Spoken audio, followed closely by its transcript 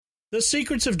The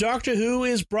Secrets of Doctor Who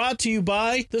is brought to you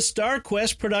by the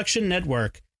StarQuest Production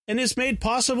Network and is made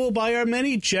possible by our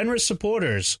many generous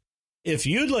supporters. If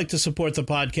you'd like to support the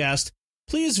podcast,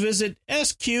 please visit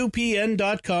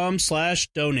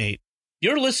sqpn.com/donate.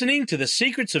 You're listening to The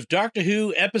Secrets of Doctor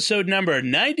Who, episode number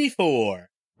 94.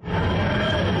 On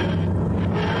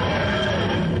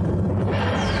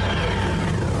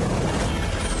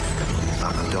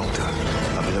the Doctor.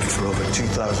 I've lived for over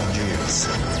 2,000 years.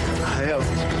 I am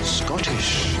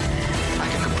Scottish. I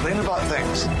can complain about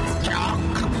things.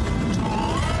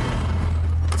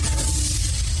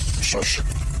 Shush.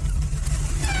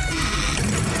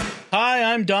 Hi,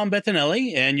 I'm Dom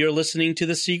Bettinelli, and you're listening to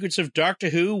The Secrets of Doctor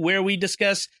Who, where we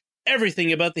discuss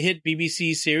everything about the hit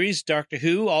BBC series Doctor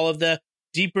Who, all of the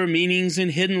deeper meanings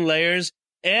and hidden layers.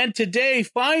 And today,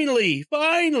 finally,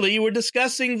 we're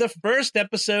discussing the first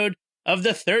episode of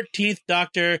the 13th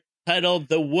Doctor, titled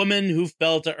The Woman Who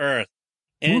Fell to Earth.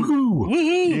 And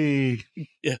woohoo!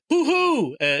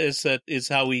 Woohoo! Is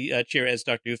how we cheer as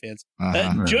Doctor Who fans.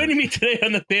 Joining me today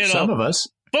on the panel. Some of us.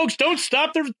 Folks, don't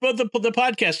stop the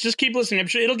podcast. Just keep listening. I'm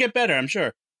sure it'll get better, I'm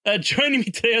sure. Joining me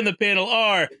today on the panel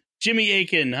are Jimmy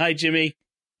Aiken. Hi, Jimmy.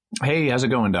 Hey, how's it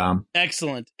going, Dom?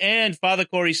 Excellent. And Father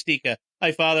Corey Stika.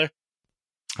 Hi, Father.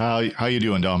 How you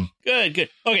doing, Dom? Good.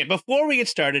 Okay, before we get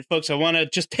started, folks, I want to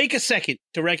just take a second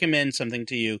to recommend something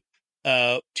to you,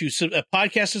 a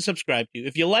podcast to subscribe to.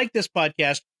 If you like this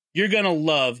podcast, you're going to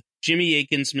love Jimmy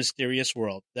Aiken's Mysterious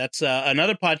World. That's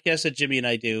another podcast that Jimmy and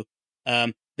I do.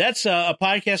 That's a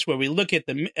podcast where we look at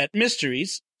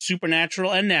mysteries,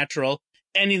 supernatural and natural,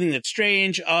 anything that's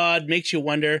strange, odd, makes you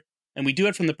wonder, and we do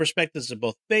it from the perspectives of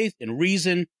both faith and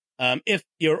reason. If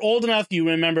you're old enough, you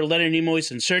remember Leonard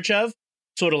Nimoy's In Search Of,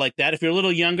 sort of like that. If you're a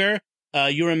little younger,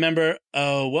 you remember,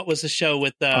 what was the show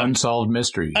with... Unsolved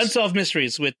Mysteries. Unsolved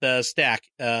Mysteries with Stack.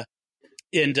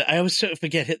 And I always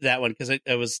forget that one because I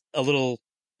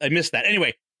missed that.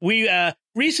 Anyway, we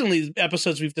recently,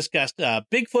 episodes we've discussed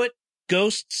Bigfoot,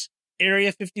 Ghosts,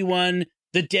 Area 51,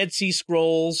 the Dead Sea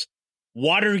Scrolls,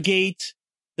 Watergate,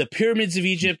 the Pyramids of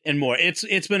Egypt, and more.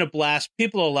 It's been a blast.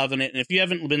 People are loving it. And if you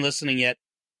haven't been listening yet,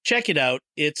 check it out.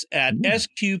 It's at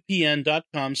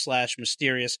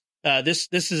sqpn.com/mysterious. This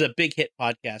is a big hit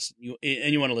podcast,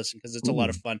 and you want to listen because it's a lot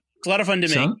of fun. It's a lot of fun to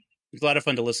make. It's a lot of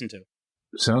fun to listen to.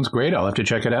 Sounds great. I'll have to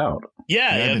check it out.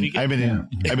 I've been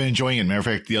enjoying it. Matter of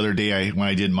fact, the other day when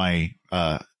I did my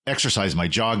exercise, my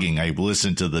jogging, I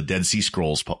listened to the Dead Sea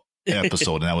Scrolls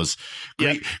episode, and that was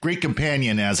great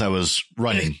companion as I was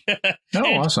running.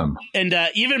 Awesome. And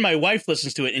even my wife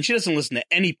listens to it, and she doesn't listen to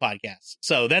any podcasts.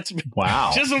 So that's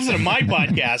wow. She doesn't listen to my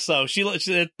podcast, so she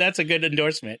that's a good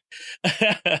endorsement.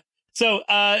 So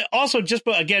also, just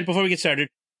again, before we get started,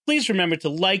 please remember to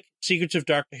like Secrets of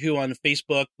Doctor Who on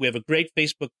Facebook. We have a great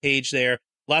Facebook page there.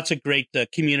 Lots of great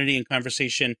community and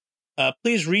conversation.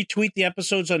 Please retweet the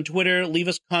episodes on Twitter. Leave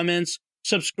us comments.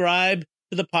 Subscribe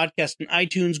to the podcast on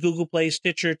iTunes, Google Play,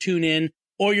 Stitcher, TuneIn,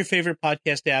 or your favorite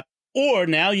podcast app. Or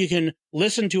now you can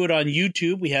listen to it on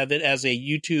YouTube. We have it as a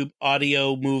YouTube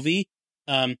audio movie.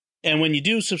 And when you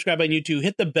do subscribe on YouTube,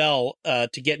 hit the bell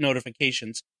to get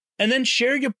notifications. And then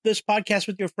share this podcast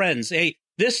with your friends. Hey,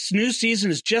 this new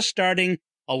season is just starting.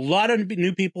 A lot of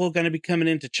new people are going to be coming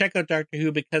in to check out Doctor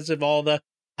Who because of all the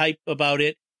hype about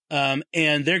it.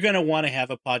 And they're going to want to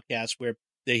have a podcast where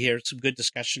they hear some good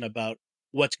discussion about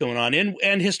what's going on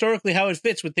and historically how it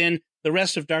fits within the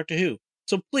rest of Doctor Who.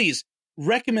 So please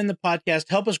recommend the podcast.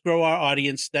 Help us grow our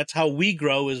audience. That's how we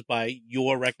grow, is by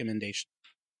your recommendation.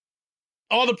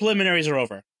 All the preliminaries are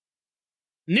over.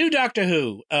 New Doctor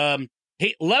Who.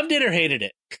 Loved it or hated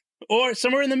it? Or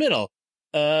somewhere in the middle.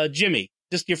 Jimmy,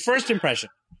 just your first impression.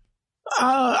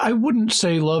 I wouldn't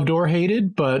say loved or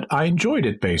hated, but I enjoyed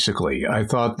it, basically. I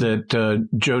thought that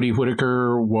Jodie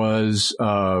Whittaker was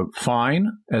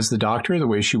fine as the Doctor, the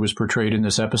way she was portrayed in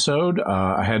this episode.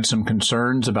 I had some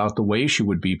concerns about the way she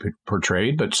would be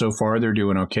portrayed, but so far they're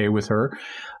doing okay with her.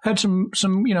 I had some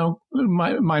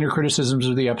minor criticisms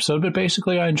of the episode, but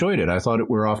basically I enjoyed it. I thought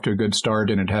we're off to a good start,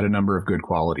 and it had a number of good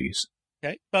qualities.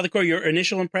 Okay. Father Corey, your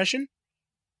initial impression?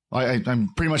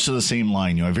 I'm pretty much to the same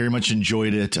line. I very much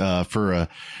enjoyed it for a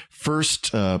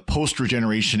first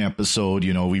post-regeneration episode.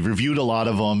 We've reviewed a lot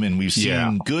of them, and we've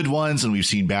seen good ones and we've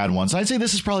seen bad ones. I'd say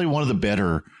this is probably one of the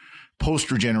better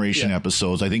post-regeneration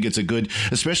episodes. I think it's a good,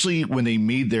 especially when they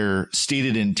made their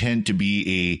stated intent to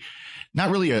be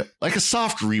not really a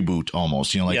soft reboot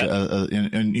almost,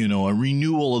 a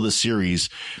renewal of the series.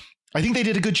 I think they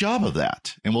did a good job of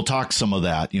that, and we'll talk some of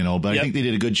that, but I think they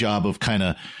did a good job of kind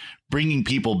of bringing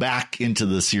people back into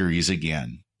the series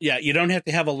again. Yeah, you don't have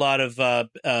to have a lot of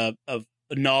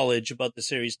knowledge about the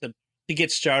series to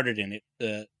get started in it.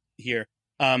 here.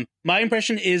 My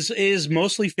impression is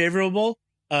mostly favorable.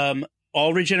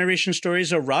 All regeneration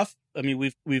stories are rough. I mean,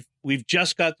 we've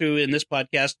just got through in this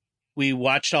podcast. We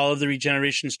watched all of the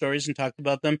regeneration stories and talked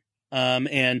about them.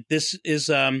 And this is,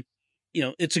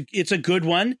 it's a good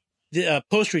one. The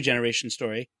post regeneration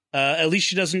story. At least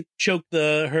she doesn't choke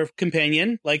her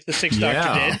companion like the Sixth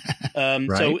Doctor did.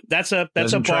 Right. So that's a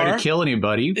Doesn't bar. try to kill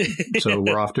anybody. So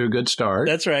we're off to a good start.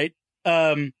 That's right.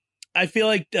 I feel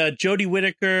like Jodie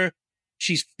Whittaker,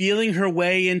 she's feeling her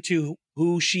way into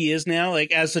who she is now,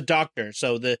 like as the Doctor.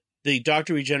 So the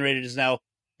Doctor Regenerated is now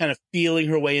kind of feeling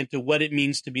her way into what it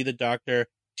means to be the Doctor.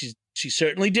 She's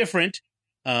certainly different.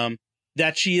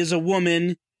 That she is a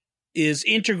woman is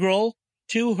integral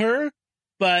to her,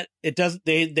 but it doesn't.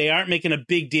 They aren't making a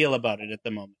big deal about it at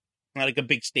the moment. Not like a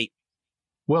big statement.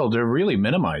 Well, they're really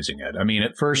minimizing it. I mean,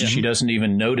 at first she doesn't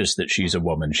even notice that she's a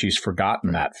woman. She's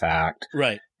forgotten that fact.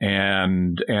 Right.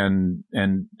 And then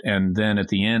at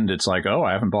the end, it's like, oh,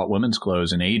 I haven't bought women's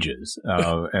clothes in ages.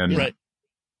 And right.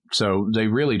 So they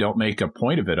really don't make a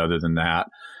point of it other than that,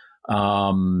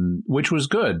 which was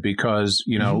good because,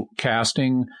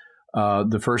 casting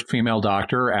the first female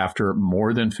Doctor after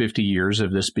more than 50 years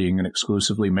of this being an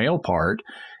exclusively male part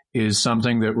is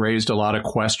something that raised a lot of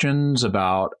questions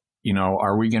about,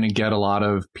 are we going to get a lot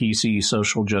of PC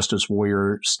social justice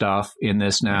warrior stuff in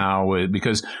this now?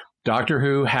 Because Doctor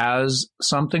Who has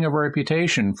something of a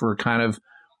reputation for kind of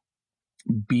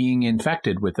being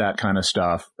infected with that kind of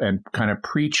stuff and kind of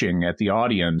preaching at the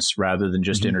audience rather than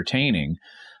just entertaining.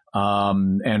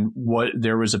 And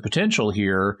there was a potential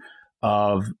here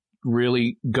of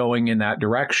really going in that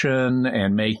direction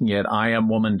and making it I am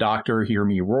woman Doctor, hear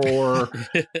me roar,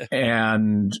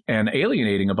 and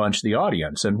alienating a bunch of the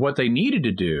audience. And what they needed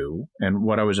to do, and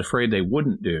what I was afraid they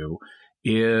wouldn't do,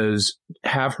 is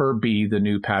have her be the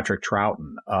new Patrick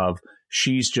Troughton of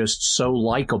she's just so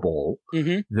likable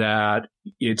that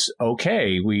it's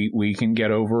okay. We can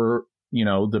get over,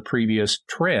 the previous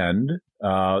trend,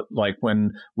 like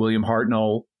when William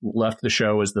Hartnell left the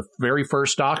show as the very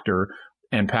first Doctor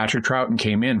and Patrick Troughton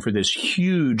came in for this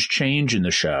huge change in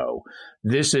the show.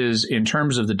 This is, in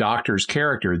terms of the Doctor's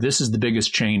character, this is the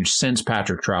biggest change since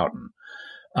Patrick Troughton.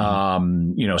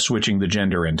 Switching the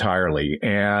gender entirely,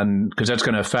 and because that's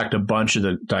going to affect a bunch of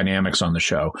the dynamics on the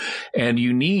show. And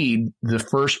you need the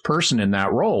first person in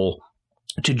that role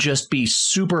to just be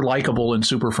super likable and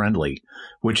super friendly,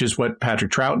 which is what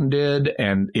Patrick Troughton did.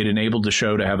 And it enabled the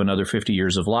show to have another 50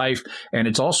 years of life. And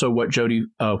it's also what Jodie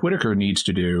Whittaker needs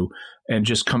to do and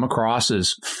just come across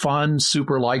as fun,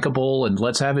 super likable, and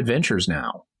let's have adventures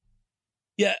now.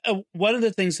 Yeah, one of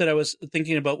the things that I was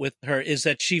thinking about with her is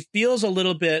that she feels a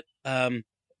little bit, to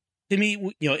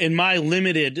me, in my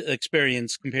limited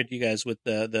experience compared to you guys with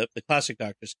the classic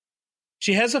Doctors,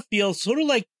 she has a feel sort of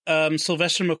like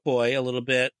Sylvester McCoy, a little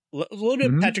bit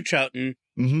Patrick Troughton.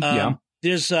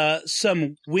 There's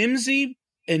some whimsy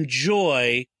and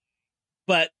joy,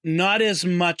 but not as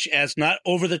much as not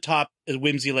over the top as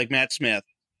whimsy like Matt Smith.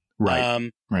 Right.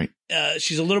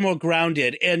 She's a little more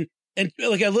grounded and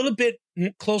like a little bit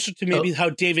closer to maybe how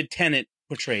David Tennant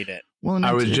portrayed it. Well,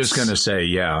 I was just going to say,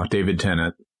 David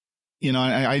Tennant.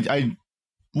 That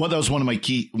was one of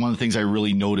the things I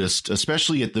really noticed,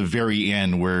 especially at the very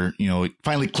end where, it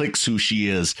finally clicks who she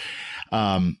is.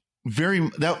 That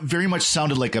very much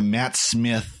sounded like a Matt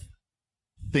Smith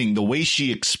thing, the way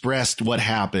she expressed what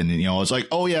happened. And, it's like,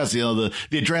 oh yes, the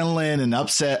adrenaline and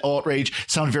upset, outrage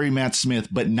sound very Matt Smith,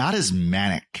 but not as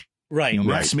manic. Right.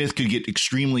 Matt Smith could get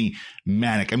extremely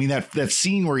manic. I mean, that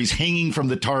scene where he's hanging from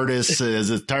the TARDIS as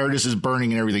the TARDIS is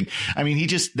burning and everything. I mean,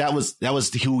 that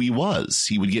was who he was.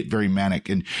 He would get very manic,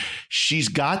 and she's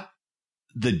got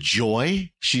the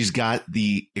joy. She's got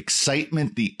the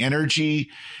excitement, the energy.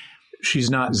 She's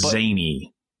not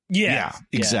zany. Yeah,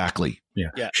 exactly.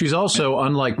 Yeah. She's also,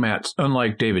 unlike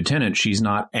David Tennant, she's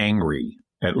not angry,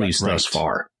 at least thus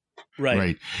far.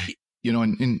 Right.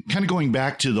 And kind of going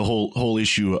back to the whole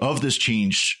issue of this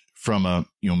change from a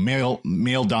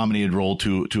male dominated role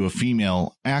to a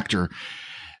female actor,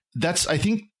 I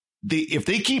think if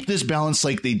they keep this balance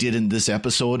like they did in this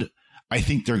episode, I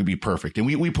think they're going to be perfect. And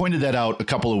we pointed that out a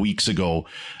couple of weeks ago,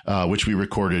 which we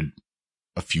recorded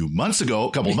a couple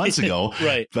of months ago.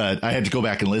 Right. But I had to go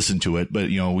back and listen to it. But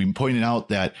we pointed out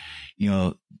that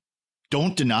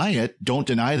don't deny it. Don't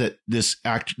deny that this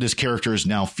character is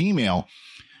now female.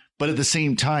 But at the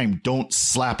same time, don't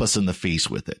slap us in the face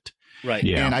with it. Right.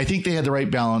 Yeah. And I think they had the right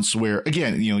balance where,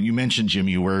 again, you mentioned,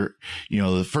 Jimmy, where,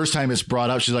 the first time it's brought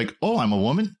up, she's like, oh, I'm a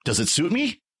woman. Does it suit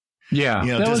me? Yeah.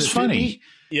 That was funny.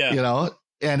 Yeah.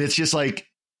 And it's just like,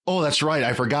 Oh, that's right.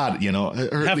 I forgot,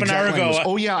 half an hour ago. Was,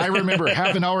 oh, yeah, I remember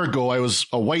half an hour ago, I was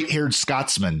a white-haired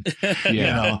Scotsman,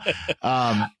 and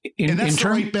that's the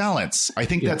right balance. I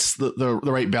think that's the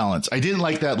right balance. I didn't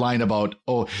like that line about,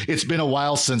 it's been a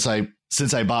while since I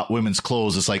bought women's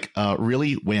clothes. It's like,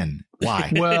 really? When?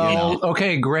 Why? Well,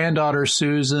 okay, granddaughter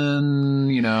Susan,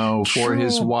 for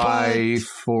his wife,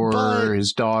 for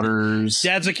his daughters.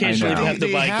 Dads occasionally have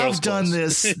to buy girls'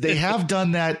 clothes. They have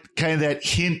done that kind of that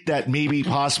hint that maybe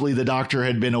possibly the Doctor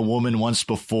had been a woman once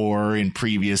before in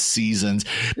previous seasons,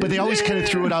 but they always kind of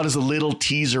threw it out as a little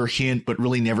teaser hint, but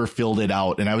really never filled it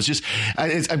out. And I was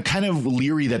I'm kind of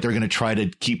leery that they're going to try to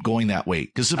keep going that way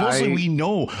because supposedly we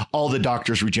know all the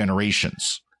Doctor's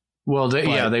regenerations. Well,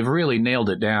 they've really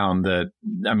nailed it down that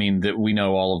we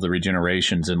know all of the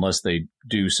regenerations unless they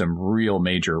do some real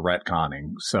major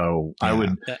retconning. So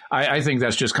I think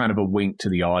that's just kind of a wink to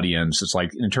the audience. It's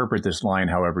like, interpret this line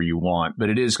however you want,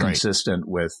 but it is consistent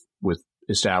with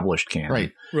established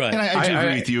canon. Right. And I do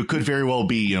agree with you. It could very well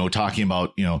be, talking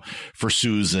about, for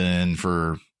Susan,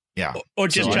 or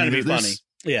just trying to be funny.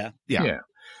 Yeah.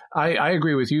 I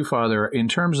agree with you, Father. In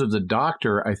terms of the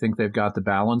Doctor, I think they've got the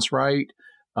balance right.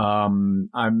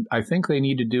 I think they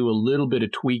need to do a little bit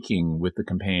of tweaking with the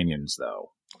companions,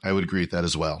 though. I would agree with that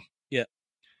as well. Yeah.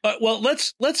 Well,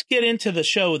 let's get into the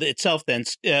show itself then,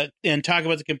 and talk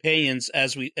about the companions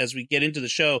as we get into the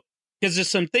show, because there's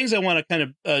some things I want to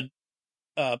kind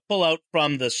of pull out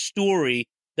from the story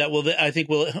that I think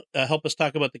will help us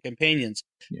talk about the companions.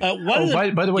 Yeah.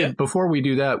 By the way, before we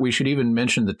do that, we should even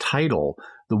mention the title,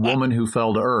 "The Woman Who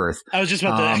Fell to Earth." I was just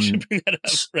about to actually bring that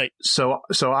up. Right. So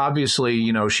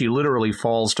obviously, she literally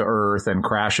falls to Earth and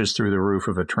crashes through the roof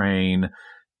of a train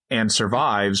and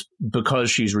survives because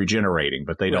she's regenerating,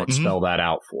 but they don't spell that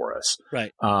out for us.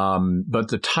 Right. But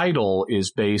the title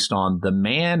is based on The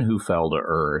Man Who Fell to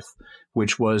Earth,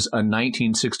 which was a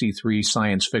 1963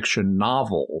 science fiction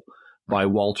novel by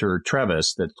Walter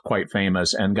Tevis that's quite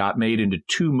famous and got made into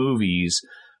 2 movies,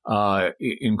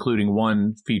 including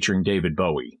one featuring David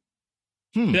Bowie.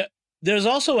 There's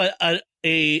also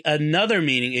another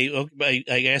meaning, I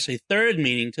guess a third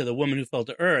meaning to The Woman Who Fell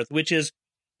to Earth, which is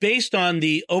based on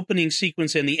the opening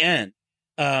sequence and the end.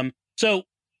 So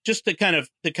just to kind of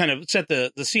set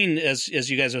the scene as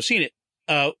you guys have seen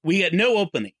it, we had no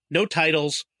opening, no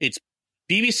titles. It's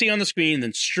BBC on the screen,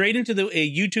 then straight into a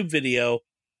YouTube video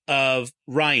of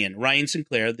Ryan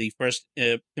Sinclair, the first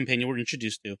companion we're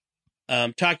introduced to,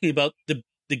 talking about the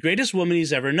greatest woman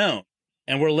he's ever known.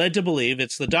 And we're led to believe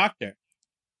it's the Doctor.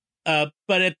 But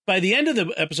by the end of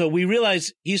the episode, we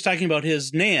realize he's talking about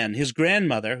his Nan, his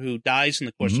grandmother, who dies in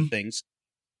the course of things.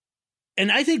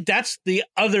 And I think that's the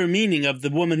other meaning of the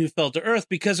woman who fell to Earth,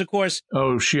 because, of course...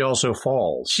 Oh, she also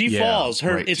falls. She falls.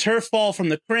 It's her fall from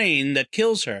the crane that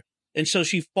kills her. And so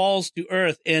she falls to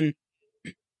Earth. And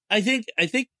I think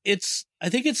it's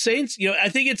saying, I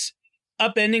think it's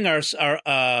upending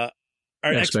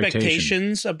our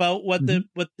expectations about what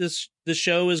this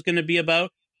show is going to be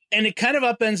about, and it kind of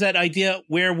upends that idea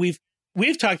where we've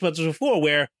talked about this before,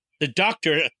 where the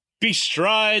Doctor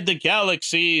bestride the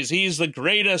galaxies, he's the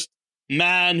greatest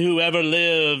man who ever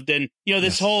lived, and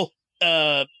this whole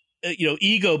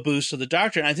ego boost of the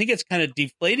Doctor. And I think it's kind of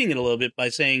deflating it a little bit by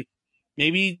saying,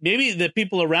 Maybe the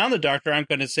people around the Doctor aren't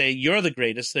going to say you're the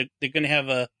greatest. They're going to have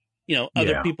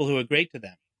other people who are great to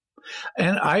them.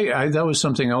 And I that was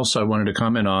something else I wanted to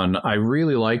comment on. I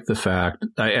really like the fact,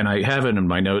 and I have it in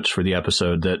my notes for the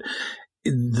episode, that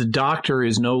the Doctor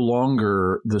is no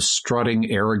longer the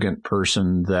strutting, arrogant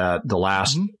person that the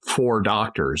last 4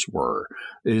 Doctors were.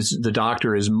 The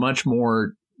Doctor is much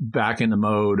more back in the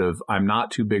mode of, I'm not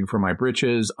too big for my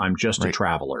britches, I'm just a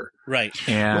traveler. Right.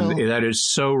 And that is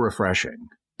so refreshing.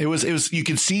 It was, you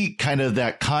can see kind of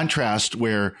that contrast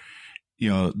where,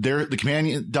 the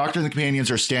companion Doctor and the companions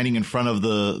are standing in front of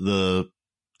the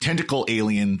tentacle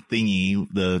alien thingy,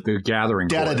 the gathering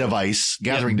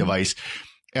device,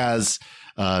 as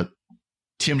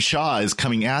Tim Shaw is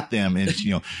coming at them and,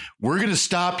 we're going to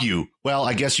stop you. Well,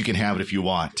 I guess you can have it if you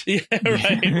want. Yeah,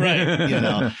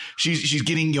 right. She's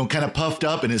getting, kind of puffed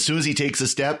up. And as soon as he takes a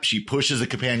step, she pushes the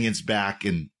companions back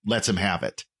and lets him have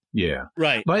it. Yeah.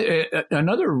 Right. But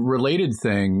another related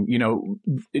thing,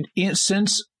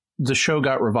 since the show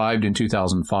got revived in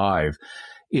 2005,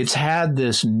 it's had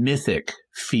this mythic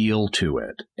feel to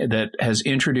it that has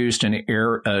introduced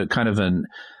kind of an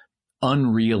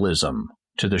unrealism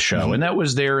to the show. And that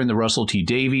was there in the Russell T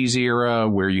Davies era,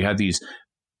 where you had these,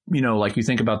 like you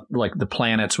think about like the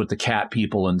planets with the cat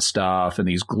people and stuff, and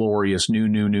these glorious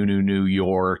New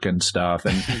York and stuff.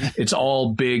 And it's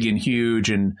all big and huge.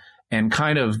 And and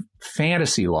kind of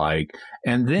fantasy-like.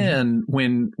 And then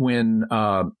when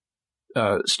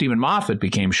Stephen Moffat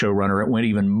became showrunner, it went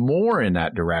even more in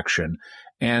that direction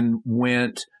and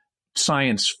went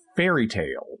science fairy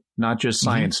tale, not just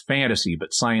science fantasy,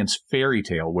 but science fairy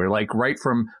tale, where like right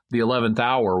from The 11th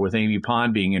Hour with Amy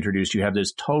Pond being introduced, you have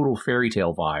this total fairy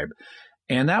tale vibe.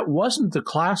 And that wasn't the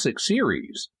classic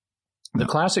series. The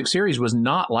classic series was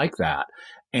not like that.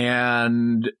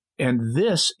 And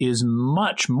this is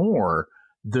much more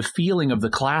the feeling of the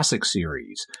classic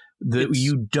series.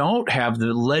 You don't have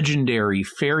the legendary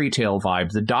fairy tale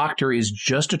vibe. The Doctor is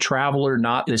just a traveler,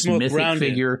 not this mythic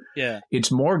figure. Yeah.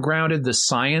 It's more grounded. The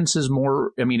science is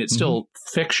more, I mean, it's still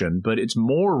fiction, but it's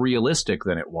more realistic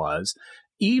than it was.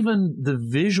 Even the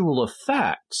visual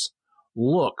effects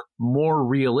look more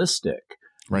realistic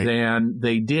than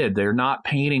they did. They're not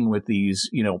painting with these,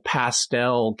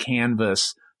 pastel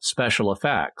canvas special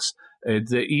effects.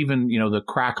 Even the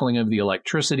crackling of the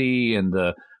electricity and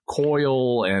the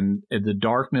coil and the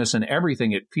darkness and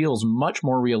everything, it feels much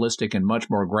more realistic and much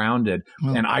more grounded.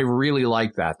 And I really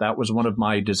like that. That was one of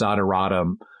my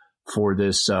desideratum for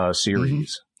this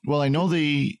series. Well, I know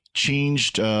they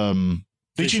changed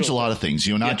they changed a lot of things,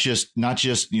 not just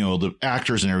the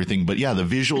actors and everything, but the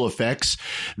visual effects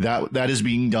that is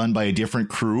being done by a different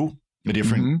crew, a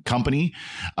different company.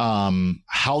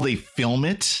 How they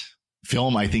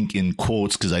film, I think in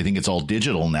quotes, because I think it's all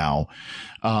digital now.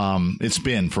 It's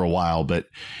been for a while, but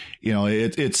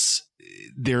it's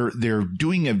they're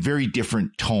doing a very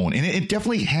different tone, and it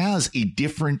definitely has a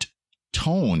different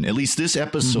tone. At least this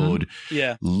episode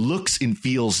looks and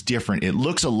feels different. It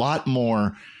looks a lot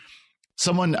more.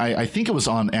 Someone, I think it was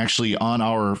on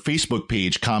our Facebook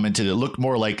page, commented it looked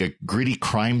more like a gritty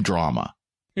crime drama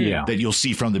that you'll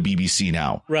see from the BBC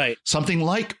now. Right. Something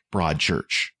like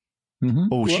Broadchurch.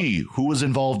 Who was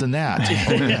involved in that?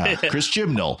 Chris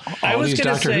Chibnall. I was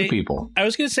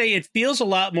going to say it feels a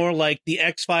lot more like the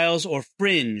X-Files or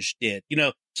Fringe did.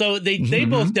 So they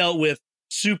both dealt with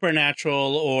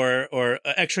supernatural or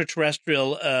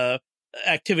extraterrestrial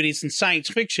activities in science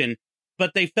fiction,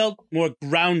 but they felt more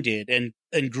grounded and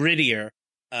grittier,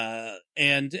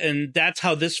 and that's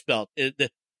how this felt.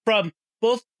 From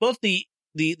both the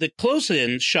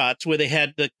close-in shots where they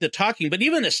had the talking, but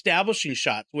even establishing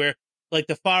shots where like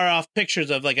the far off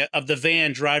pictures of of the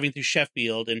van driving through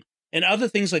Sheffield and other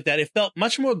things like that, it felt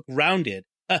much more grounded.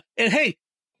 And hey,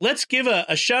 let's give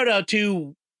a shout out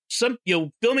to some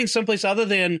filming someplace other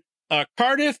than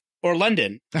Cardiff or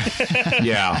London.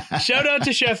 Shout out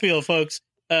to Sheffield, folks.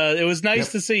 It was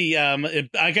nice to see.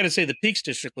 I got to say, the Peaks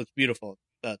District looks beautiful.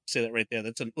 Say that right there.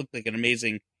 Looked like an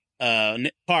amazing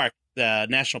park, the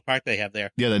national park they have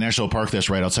there. Yeah, the national park that's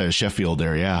right outside of Sheffield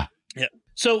there. Yeah.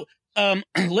 So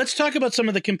let's talk about some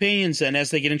of the companions then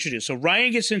as they get introduced. So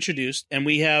Ryan gets introduced, and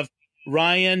we have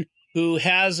Ryan, who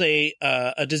has a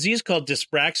disease called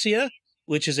dyspraxia,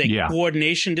 which is a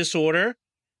coordination disorder,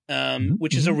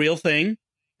 which is a real thing.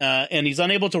 And he's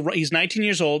 19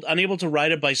 years old, unable to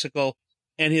ride a bicycle.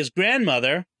 And his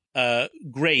grandmother,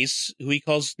 Grace, who he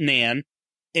calls Nan,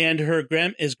 and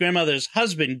his grandmother's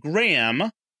husband,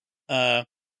 Graham,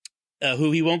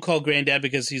 who he won't call granddad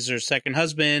because he's her second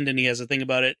husband and he has a thing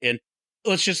about it. And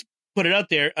let's just put it out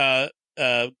there.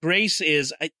 Grace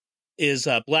is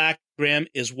black, Graham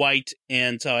is white,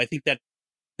 and so I think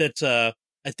that's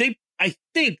I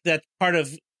think that's part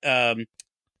of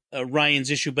Ryan's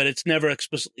issue, but it's never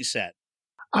explicitly said.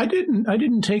 I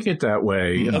didn't take it that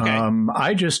way. Okay.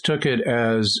 I just took it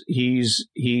as he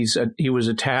was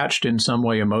attached in some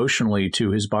way emotionally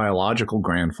to his biological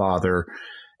grandfather.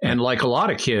 And like a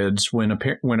lot of kids, when a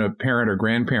parent or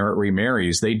grandparent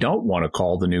remarries, they don't want to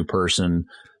call the new person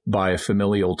by a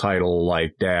familial title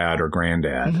like dad or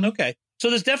granddad. Okay. So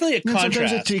there's definitely a contrast.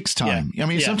 Sometimes it takes time. Yeah. I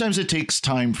mean, sometimes it takes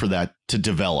time for that to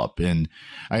develop. And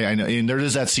I know, and there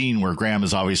is that scene where Graham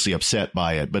is obviously upset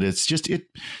by it, but it's just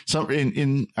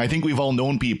I think we've all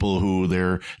known people who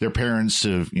their parents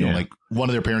have, like one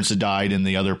of their parents had died and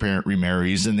the other parent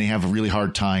remarries, and they have a really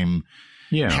hard time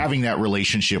having that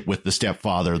relationship with the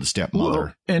stepfather, the stepmother.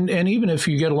 Well, and even if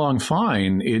you get along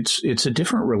fine, it's a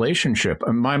different relationship.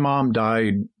 My mom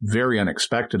died very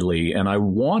unexpectedly, and I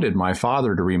wanted my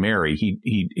father to remarry.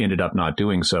 He ended up not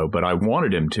doing so, but I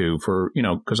wanted him to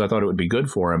because I thought it would be good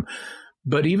for him.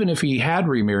 But even if he had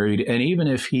remarried, and even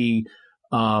if he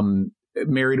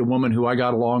married a woman who I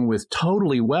got along with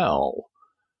totally well,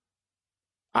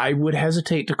 I would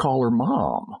hesitate to call her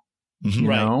mom. You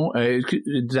know,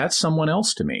 that's someone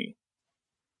else to me.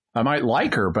 I might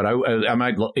like her, but I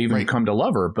might even come to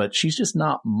love her, but she's just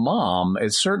not mom.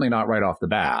 It's certainly not right off the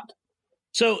bat.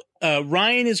 So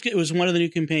Ryan was one of the new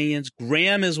companions.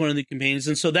 Graham is one of the companions,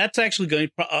 and so that's actually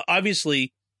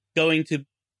obviously going to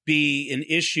be an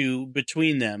issue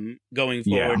between them going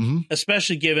forward,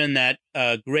 especially given that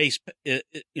Grace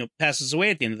passes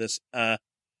away at the end of this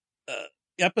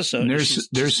episode. And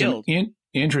there's some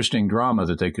interesting drama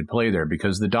that they could play there,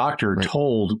 because the doctor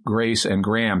told Grace and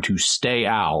Graham to stay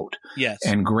out. Yes.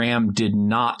 And Graham did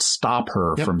not stop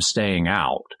her from staying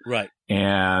out. Right.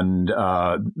 And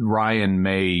Ryan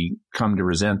may come to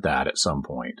resent that at some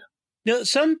point. Now,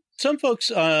 some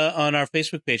folks on our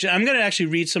Facebook page, I'm going to actually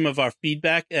read some of our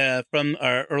feedback from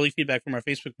our early feedback from our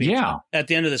Facebook page at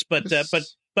the end of this. But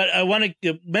I want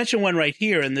to mention one right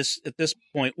here at this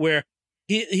point where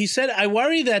he said, I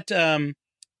worry that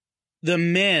the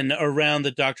men around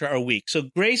the doctor are weak. So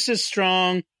Grace is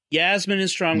strong. Yasmin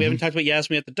is strong. We haven't talked about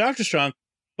Yasmin yet. The doctor's strong.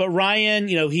 But Ryan,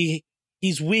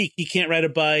 he's weak. He can't ride a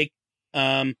bike.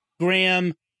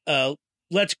 Graham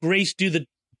lets Grace do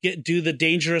the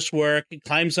dangerous work. He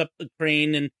climbs up the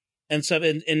crane and stuff,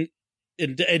 and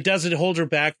it doesn't hold her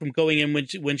back from going in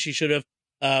when she should have.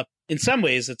 In some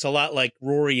ways, it's a lot like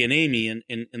Rory and Amy in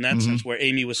that sense, where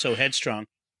Amy was so headstrong.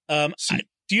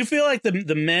 Do you feel like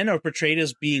the men are portrayed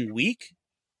as being weak?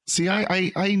 See,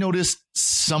 I noticed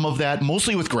some of that,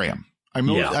 mostly with Graham. I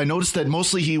noticed that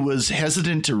mostly he was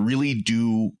hesitant to really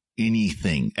do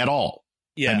anything at all.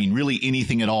 Yeah. I mean, really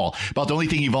anything at all. About the only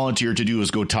thing he volunteered to do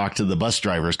was go talk to the bus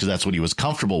drivers, because that's what he was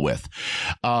comfortable with.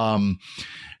 Ryan,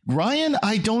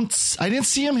 I didn't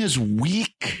see him as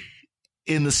weak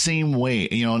in the same way.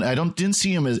 I didn't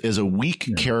see him as a weak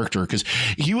character, because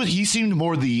he seemed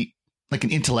more like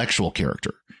an intellectual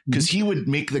character, because he would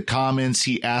make the comments.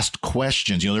 He asked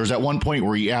questions. There was that one point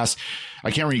where he asked, I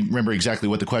can't remember exactly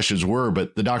what the questions were,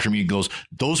 but the doctor goes,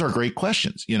 those are great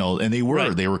questions, and they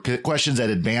were questions that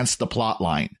advanced the plot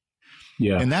line.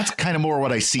 Yeah. And that's kind of more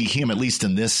what I see him, at least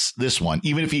in this one,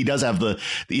 even if he does have the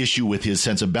issue with his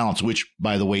sense of balance, which,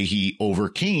 by the way, he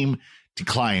overcame to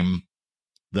climb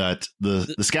the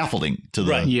scaffolding to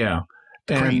the crane.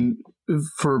 And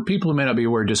for people who may not be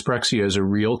aware, dyspraxia is a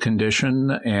real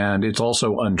condition, and it's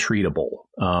also untreatable.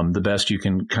 The best you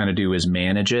can kind of do is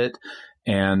manage it.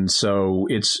 And so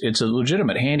it's a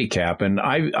legitimate handicap. And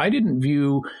I didn't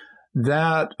view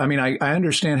that. I mean, I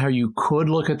understand how you could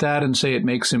look at that and say it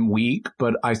makes him weak,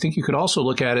 but I think you could also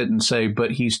look at it and say,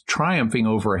 but he's triumphing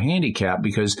over a handicap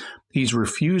because he's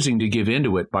refusing to give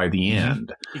into it by the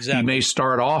end. Exactly. He may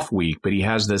start off weak, but he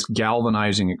has this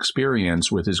galvanizing experience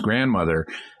with his grandmother,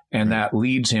 and that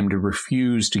leads him to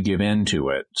refuse to give in to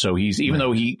it. So even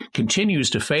though he continues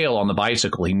to fail on the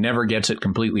bicycle, he never gets it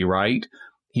completely right.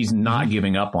 He's not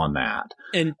giving up on that.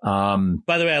 And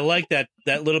by the way, I like that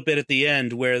little bit at the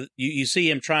end where you see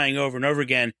him trying over and over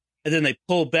again, and then they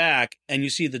pull back and you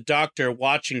see the doctor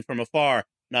watching from afar,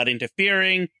 not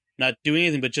interfering, not doing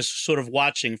anything, but just sort of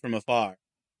watching from afar.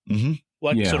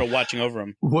 Sort of watching over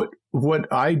him. What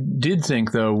I did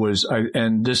think, though, was,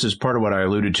 and this is part of what I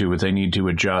alluded to, is they need to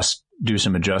do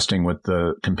some adjusting with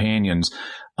the companions.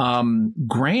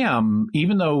 Graham,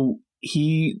 even though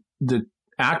the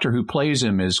actor who plays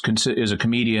him is a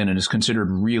comedian and is considered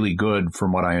really good,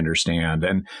 from what I understand,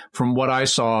 and from what I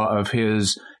saw of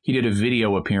he did a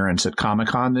video appearance at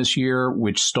Comic-Con this year,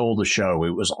 which stole the show.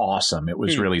 It was awesome. It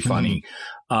was really funny.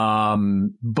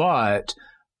 But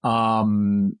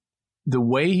the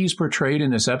way he's portrayed in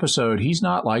this episode, he's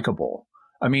not likable.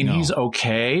 I mean, he's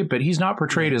okay, but he's not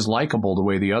portrayed as likable the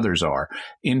way the others are.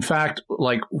 In fact,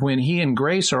 like when he and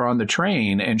Grace are on the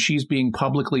train and she's being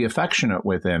publicly affectionate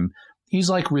with him, he's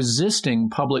like resisting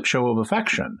public show of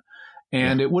affection.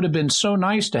 And it would have been so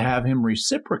nice to have him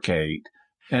reciprocate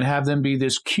and have them be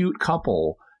this cute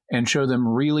couple and show them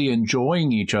really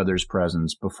enjoying each other's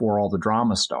presence before all the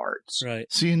drama starts. Right.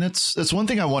 See, and that's one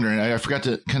thing I wonder, and I forgot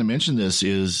to kind of mention this,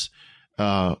 is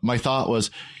my thought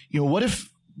was, what if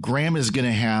Graham is going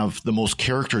to have the most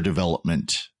character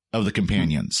development of the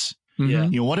companions? Yeah.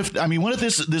 What if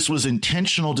this was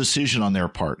intentional decision on their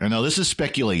part? I know this is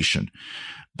speculation,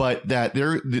 but that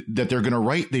they're going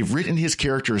to they've written his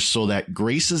characters so that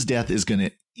Grace's death is going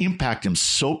to impact him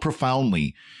so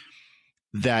profoundly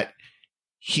that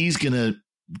he's going to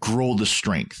grow the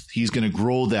strength. He's going to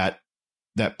grow that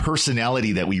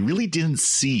personality that we really didn't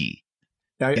see.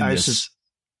 I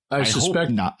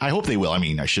suspect not. I hope they will. I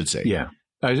mean, I should say. Yeah.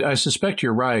 I suspect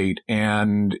you're right.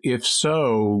 And if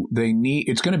so,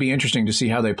 it's going to be interesting to see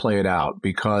how they play it out,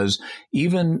 because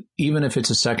even if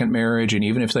it's a second marriage and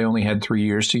even if they only had 3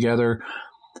 years together,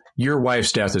 your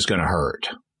wife's death is going to hurt.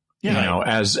 You know,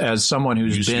 as someone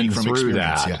who's been through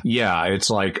that, it's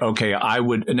like, okay, I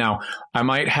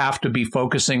might have to be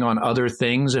focusing on other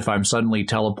things if I'm suddenly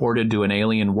teleported to an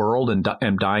alien world and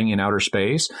am dying in outer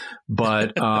space.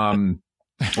 But,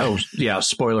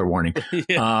 spoiler warning.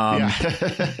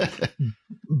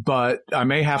 But I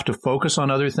may have to focus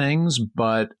on other things,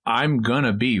 but I'm going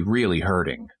to be really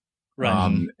hurting.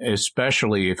 Right.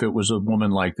 Especially if it was a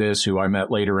woman like this who I met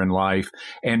later in life,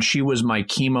 and she was my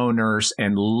chemo nurse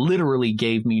and literally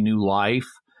gave me new life,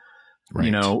 you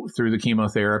know, through the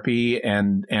chemotherapy.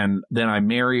 And then I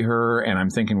marry her and I'm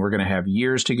thinking we're going to have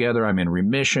years together. I'm in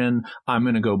remission. I'm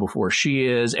going to go before she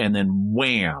is. And then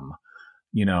wham,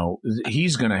 you know,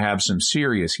 he's going to have some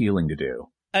serious healing to do.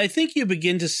 I think you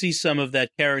begin to see some of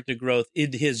that character growth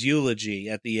in his eulogy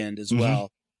at the end as well.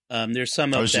 There's some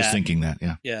of that. I was just thinking that.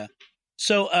 Yeah. Yeah.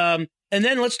 So, and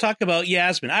then let's talk about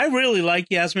Yasmin. I really like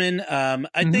Yasmin.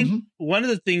 I think one of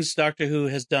the things Doctor Who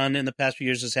has done in the past few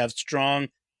years is have strong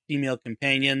female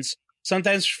companions,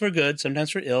 sometimes for good,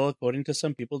 sometimes for ill, according to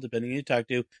some people, depending who you talk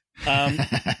to.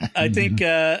 I think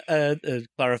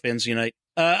Clara fans unite.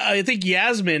 I think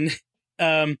Yasmin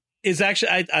is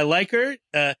actually, I like her.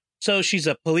 So she's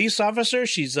a police officer.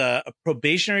 She's a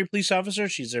probationary police officer.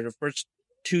 She's in her first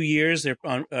 2 years. They're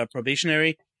on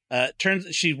probationary.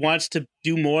 She wants to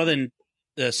do more than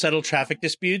settle traffic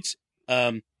disputes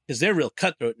because they're real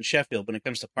cutthroat in Sheffield when it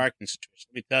comes to parking situations.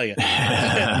 Let me tell you.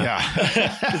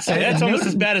 That's almost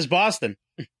as bad as Boston.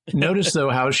 Notice,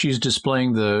 though, how she's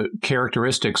displaying the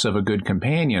characteristics of a good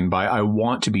companion by I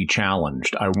want to be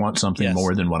challenged. I want something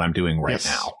more than what I'm doing right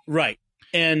now. Right.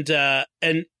 And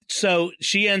so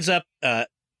she ends up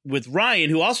with Ryan,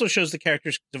 who also shows the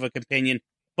characteristics of a companion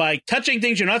by touching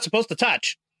things you're not supposed to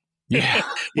touch. Yeah.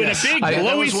 With a big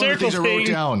glowy circle thing. I wrote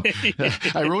down.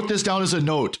 I wrote this down as a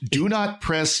note. Do not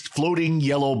press floating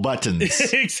yellow buttons.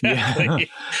 Exactly.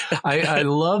 Yeah. I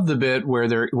love the bit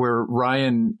where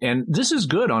Ryan, and this is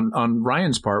good on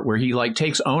Ryan's part, where he like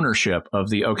takes ownership of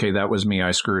okay, that was me,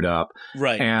 I screwed up.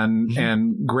 Right.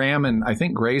 And Graham and I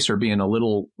think Grace are being a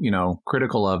little,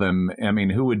 critical of him. I mean,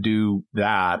 who would do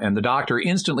that? And the Doctor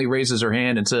instantly raises her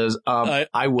hand and says,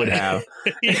 I would have.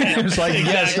 It's like,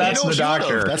 yes, that's the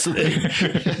Doctor. That's the thing.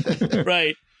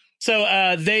 Right. So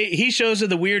he shows her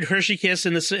the weird Hershey kiss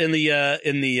in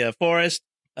the forest.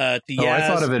 To Yaz. I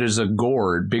thought of it as a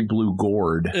gourd, big blue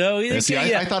gourd. Oh, yeah.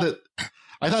 I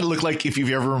thought it looked like, if you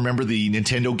ever remember the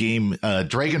Nintendo game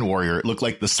Dragon Warrior, it looked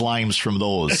like the slimes from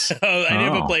those. I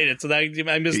never played it, so I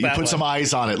missed that. You put some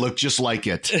eyes on it, looked just like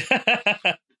it.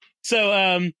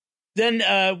 So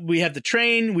then we have the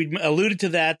train. We alluded to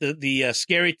that, the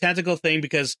scary tentacle thing,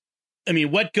 because I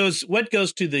mean, what goes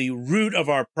to the root of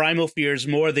our primal fears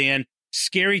more than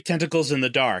scary tentacles in the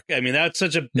dark? I mean, that's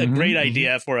such a great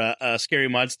idea for a scary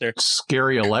monster.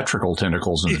 Scary electrical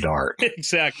tentacles in the dark.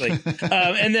 Exactly.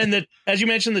 And then, as you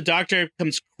mentioned, the Doctor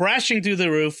comes crashing through the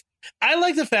roof. I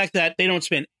like the fact that they don't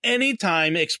spend any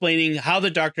time explaining how the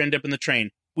Doctor ended up in the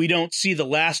train. We don't see the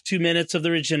last 2 minutes of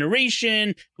the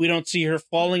regeneration. We don't see her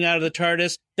falling out of the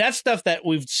TARDIS. That's stuff that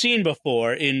we've seen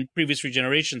before in previous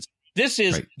regenerations. This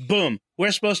is, boom,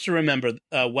 we're supposed to remember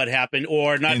what happened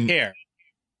or not care.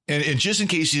 And just in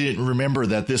case you didn't remember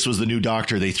that this was the new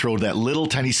Doctor, they throw that little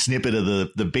tiny snippet of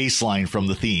the bass line from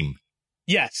the theme.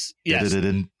 Yes. They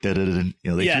threw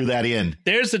that in.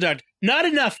 There's the Doctor. Not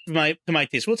enough to my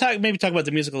taste. We'll maybe talk about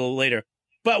the musical a little later.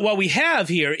 But what we have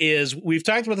here is, we've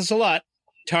talked about this a lot,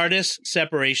 TARDIS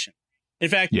separation. In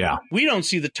fact, we don't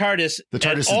see the TARDIS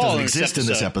doesn't exist in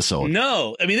this episode.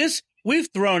 No. I mean, we've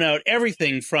thrown out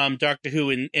everything from Doctor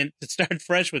Who, and to start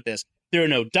fresh with this, there are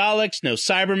no Daleks, no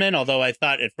Cybermen, although I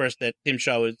thought at first that Tim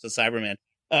Shaw was a Cyberman.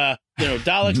 There are no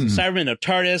Daleks, no Cybermen, no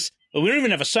TARDIS. But we don't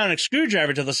even have a sonic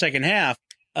screwdriver till the second half.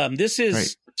 This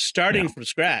is starting from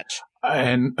scratch.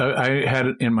 And I had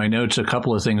in my notes a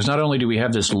couple of things. Not only do we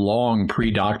have this long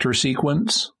pre-Doctor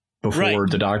sequence before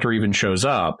the Doctor even shows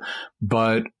up,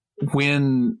 but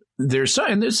when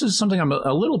and this is something I'm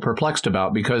a little perplexed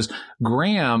about, because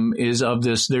Graham is of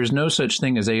this, there's no such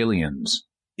thing as aliens.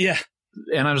 Yeah.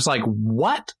 And I was like,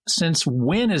 what? Since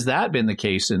when has that been the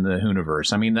case in the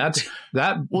Whoniverse? I mean,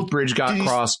 that bridge got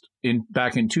crossed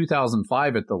back in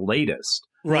 2005 at the latest.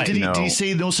 Right. Did he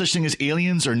say no such thing as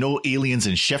aliens, or no aliens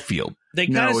in Sheffield? They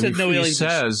kind of said no aliens.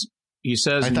 He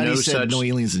says I thought he said no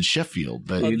aliens in Sheffield,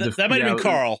 but that might have been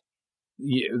Carl.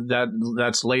 Yeah,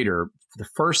 that's later. The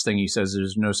first thing he says is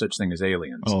there's no such thing as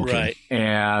aliens. Oh, okay.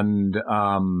 Right.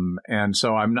 And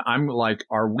so I'm like,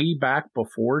 are we back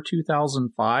before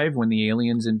 2005 when the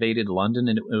aliens invaded London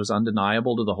and it was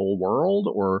undeniable to the whole world,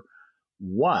 or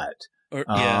what? Or,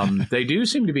 They do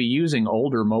seem to be using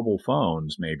older mobile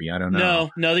phones, maybe. I don't know.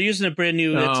 No, they're using a brand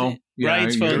new.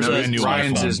 Ryan's phone.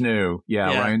 Ryan's is new.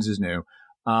 Yeah, Ryan's is new.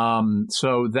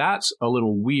 So that's a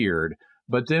little weird.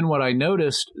 But then what I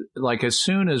noticed, like as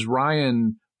soon as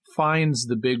Ryan finds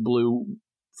the big blue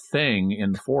thing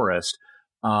in the forest,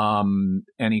 and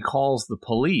he calls the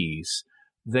police,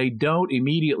 they don't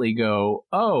immediately go,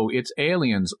 "Oh, it's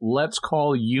aliens. Let's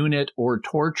call Unit or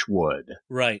Torchwood."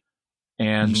 Right.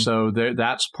 And so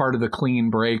that's part of the clean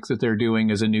break that they're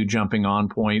doing as a new jumping on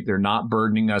point. They're not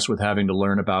burdening us with having to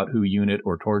learn about who Unit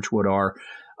or Torchwood are.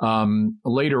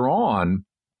 Later on,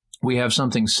 we have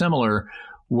something similar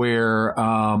where,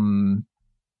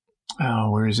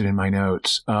 where is it in my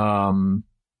notes? I'll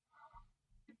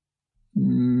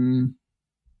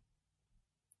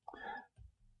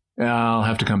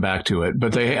have to come back to it.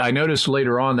 But I noticed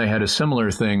later on they had a similar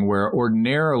thing where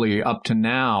ordinarily up to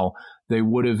now, they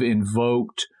would have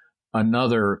invoked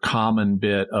another common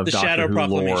bit of the Doctor Shadow Who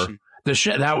Proclamation.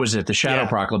 lore. That was it. The Shadow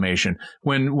Proclamation.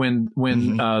 When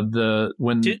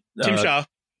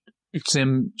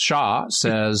Tim Shaw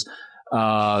says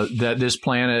that this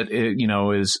planet,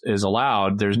 is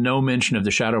allowed. There's no mention of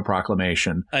the Shadow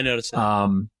Proclamation. I noticed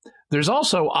that. There's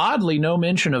also oddly no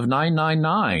mention of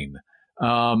 999.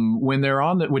 When they're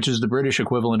on which is the British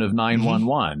equivalent of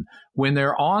 911. When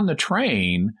they're on the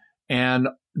train and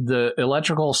the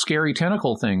electrical scary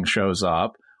tentacle thing shows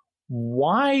up,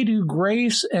 why do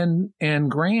Grace and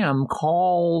Graham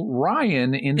call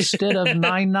Ryan instead of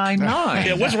 999?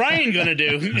 Yeah, what's Ryan going to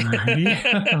do?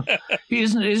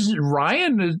 Isn't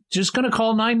Ryan just going to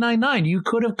call 999? You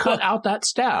could have cut out that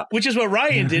step. Which is what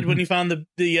Ryan did when he found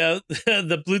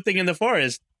the blue thing in the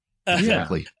forest.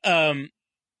 Exactly.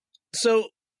 So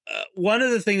one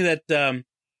of the things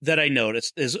that I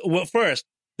noticed is, well, first,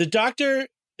 the Doctor,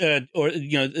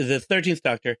 the 13th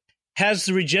Doctor, has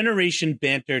the regeneration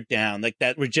banter down, like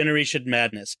that regeneration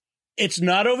madness. It's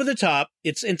not over the top.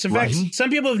 It's in fact, some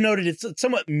people have noted it's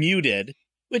somewhat muted,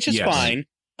 which is fine.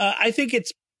 I think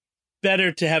it's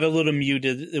better to have a little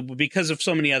muted because of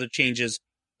so many other changes.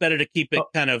 Better to keep it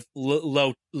kind of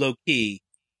low key.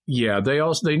 Yeah,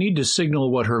 they need to signal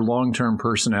what her long-term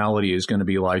personality is going to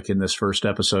be like in this first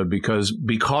episode because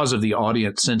of the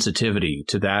audience sensitivity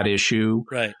to that issue.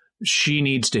 Right. She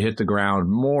needs to hit the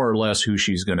ground more or less who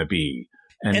she's going to be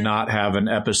and not have an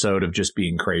episode of just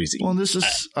being crazy. Well, this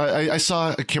is I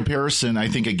saw a comparison, I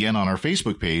think, again on our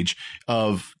Facebook page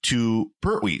to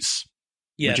Pertwee's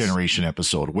regeneration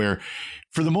episode, where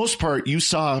for the most part you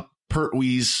saw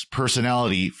Pertwee's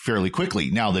personality fairly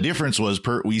quickly. Now, the difference was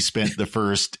Pertwee spent the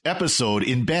first episode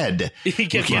in bed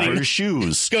looking for his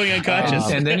shoes. Going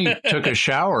unconscious. And then he took a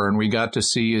shower and we got to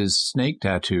see his snake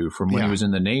tattoo from when he was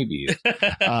in the Navy. We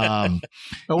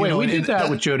did that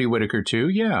with Jodie Whittaker too.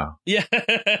 Yeah. Yeah.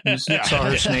 You saw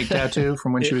her snake tattoo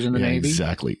from when she was in the Navy.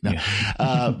 Exactly. No.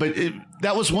 But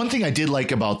that was one thing I did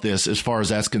like about this, as far as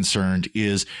that's concerned,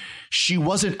 is she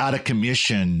wasn't out of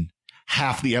commission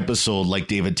half the episode like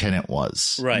David Tennant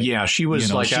was. Right. Yeah, she was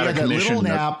she out had of that commission. little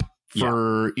nap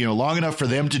for, long enough for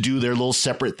them to do their little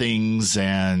separate things.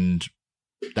 And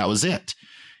that was it.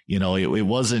 It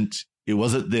wasn't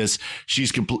this,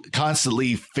 she's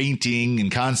constantly fainting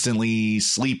and constantly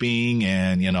sleeping.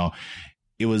 And,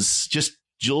 it was just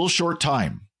a little short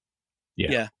time.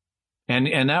 Yeah.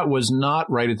 And that was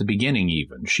not right at the beginning.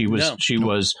 Even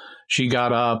she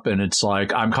got up and it's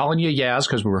like, I'm calling you Yaz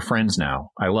because we're friends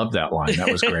now. I love that line.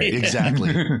 That was great.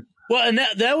 Exactly. Well, and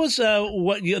that was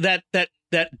what that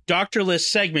doctorless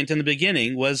segment in the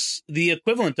beginning was the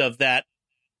equivalent of that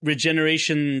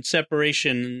regeneration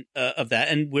separation of that,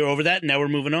 and we're over that. And now we're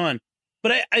moving on.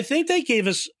 But I think they gave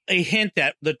us a hint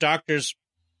at the Doctor's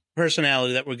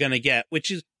personality that we're going to get,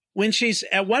 which is when she's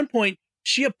at one point.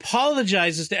 She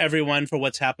apologizes to everyone for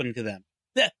what's happened to them.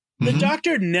 The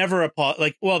Doctor never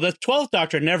the 12th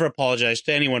Doctor never apologized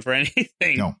to anyone for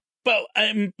anything. No. But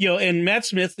and Matt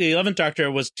Smith, the 11th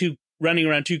Doctor, was running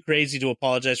around too crazy to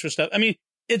apologize for stuff. I mean,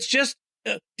 it's just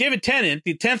David Tennant,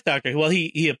 the 10th Doctor. Well,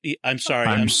 he I'm sorry.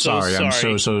 I'm so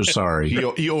sorry.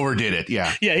 He overdid it.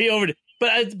 Yeah. Yeah, he overdid. But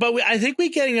I think we're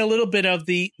getting a little bit of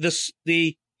the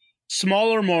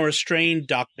smaller, more restrained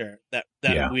Doctor that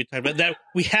we talked about that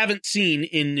we haven't seen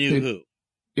in New Who.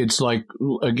 It's like,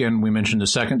 again, we mentioned the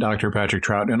second Doctor, Patrick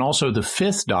Troughton, and also the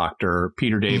fifth Doctor,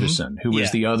 Peter Davison, who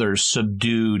was the other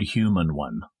subdued human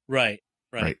one. Right.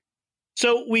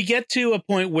 So we get to a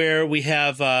point where we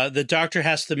have the Doctor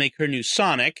has to make her new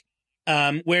Sonic,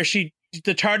 where the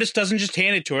TARDIS doesn't just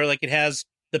hand it to her like it has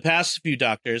the past few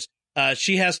Doctors.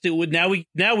 She has to now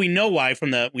we know why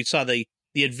we saw the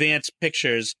advanced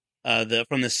pictures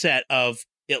from the set of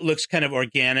it looks kind of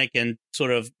organic and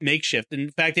sort of makeshift. In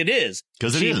fact, it is.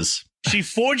 Because it is. She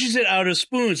forges it out of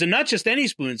spoons, and not just any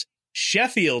spoons,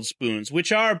 Sheffield spoons,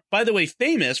 which are, by the way,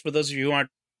 famous for those of you who aren't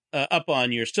up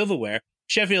on your silverware.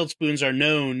 Sheffield spoons are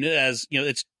known as,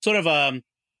 it's sort of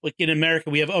like in America,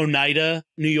 we have Oneida,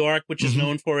 New York, which is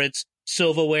known for its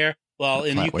silverware. Well,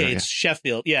 in the UK, it's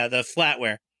Sheffield. Yeah, the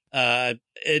flatware.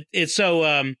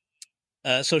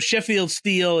 So Sheffield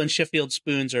steel and Sheffield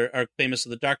spoons are famous.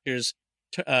 So the Doctor's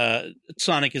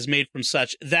Sonic is made from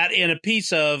such. That and a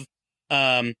piece of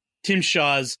Tim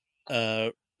Shaw's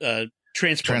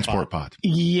transport pod.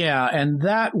 Yeah, and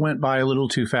that went by a little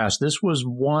too fast. This was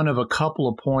one of a couple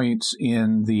of points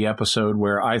in the episode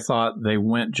where I thought they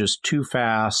went just too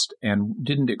fast and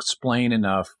didn't explain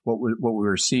enough what we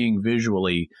were seeing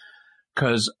visually.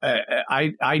 Because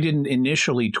I didn't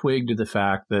initially twig to the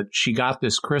fact that she got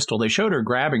this crystal. They showed her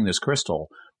grabbing this crystal,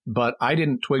 but I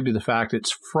didn't twig to the fact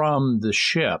it's from the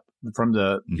ship, from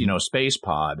the space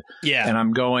pod. Yeah, and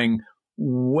I'm going,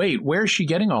 wait, where's she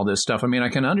getting all this stuff? I mean, I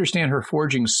can understand her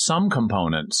forging some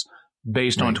components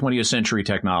based on 20th century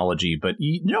technology, but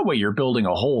no way you're building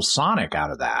a whole Sonic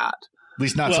out of that. At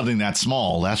least not something that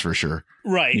small, that's for sure.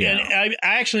 Right. Yeah. And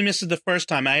I actually missed it the first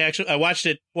time. I watched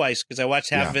it twice because I watched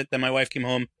half of it. Then my wife came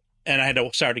home and I had to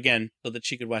start again so that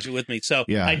she could watch it with me. So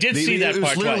I did see that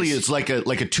part twice. It's like a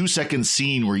 2-second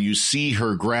scene where you see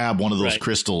her grab one of those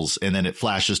crystals and then it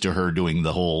flashes to her doing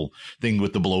the whole thing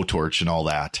with the blowtorch and all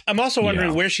that. I'm also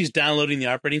wondering where she's downloading the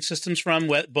operating systems from,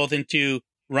 both into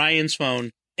Ryan's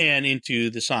phone and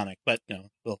into the Sonic. But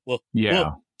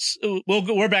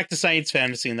we're back to science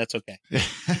fantasy, and that's okay.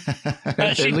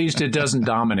 At least it doesn't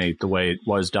dominate the way it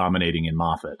was dominating in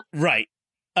Moffat. Right.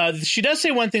 She does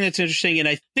say one thing that's interesting, and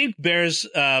I think bears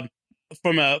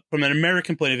from an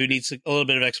American point of view needs a little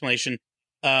bit of explanation.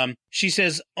 She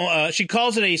says she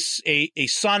calls it a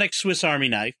Sonic Swiss Army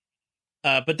knife,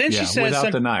 but then she says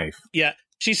without the knife. Yeah,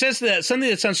 she says that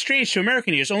something that sounds strange to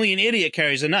American ears. Only an idiot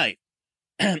carries a knife,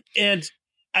 and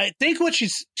I think what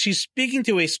she's speaking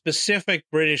to a specific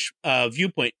British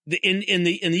viewpoint. In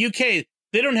the UK,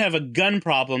 they don't have a gun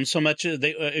problem so much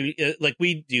like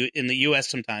we do in the US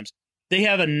sometimes. They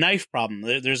have a knife problem.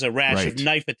 There's a rash of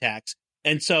knife attacks,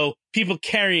 and so people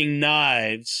carrying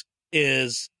knives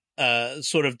is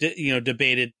sort of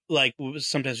debated. Like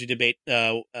sometimes we debate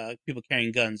people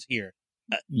carrying guns here.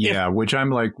 Which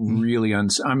I'm like really I'm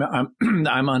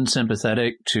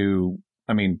unsympathetic to.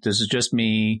 I mean, this is just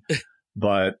me.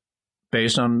 But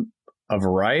based on a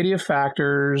variety of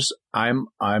factors, I'm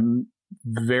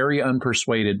very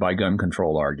unpersuaded by gun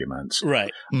control arguments.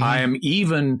 Right. Mm-hmm. I am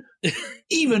even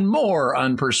more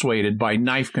unpersuaded by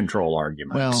knife control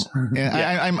arguments.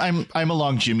 Well, I'm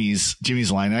along Jimmy's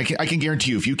line. I can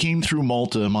guarantee you, if you came through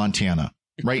Malta, Montana,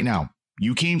 right now,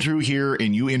 you came through here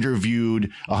and you interviewed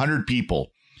 100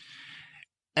 people.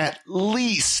 At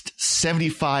least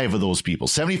 75 of those people,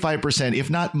 75%, if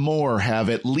not more, have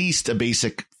at least a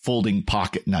basic folding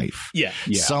pocket knife. Yeah.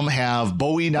 Some have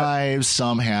Bowie knives.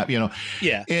 Some have,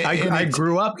 Yeah. I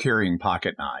grew up carrying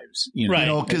pocket knives.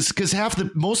 Right. Because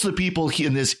most of the people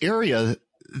in this area,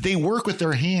 they work with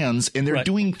their hands and they're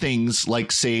doing things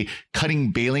like, say,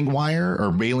 cutting baling wire or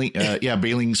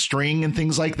baling string and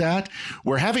things like that,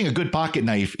 where having a good pocket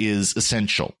knife is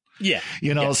essential. Yeah.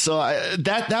 So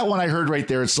that one I heard right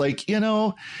there, it's like,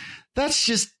 that's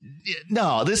just,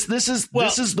 no, this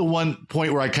is the one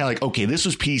point where I kind of like, okay, this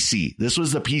was PC. This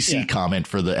was the PC comment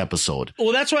for the episode.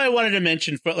 Well, that's why I wanted to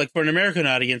mention for an American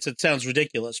audience, it sounds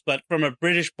ridiculous, but from a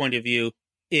British point of view,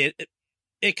 it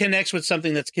connects with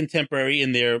something that's contemporary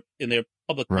in their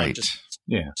public consciousness.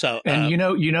 Yeah. So, and you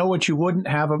know what you wouldn't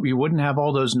have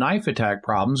all those knife attack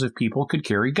problems if people could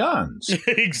carry guns.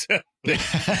 Exactly.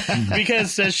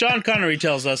 Because as Sean Connery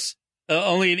tells us,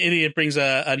 only an idiot brings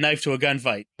a knife to a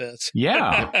gunfight.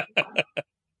 Yeah.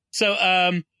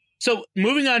 So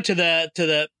moving on to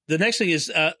the next thing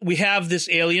is we have this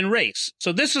alien race.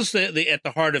 So this is the at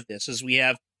the heart of this is we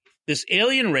have this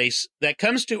alien race that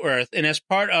comes to Earth, and as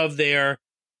part of their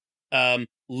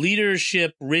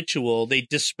leadership ritual, they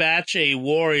dispatch a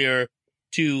warrior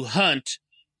to hunt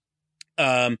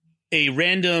a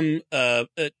random,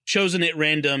 chosen at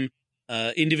random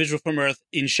individual from Earth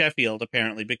in Sheffield,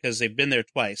 apparently, because they've been there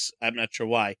twice. I'm not sure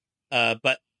why,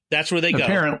 but that's where they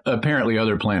go. Apparently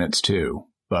other planets too,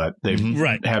 but they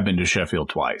have been to Sheffield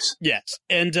twice. Yes,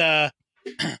 and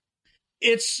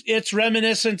it's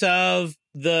reminiscent of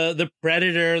the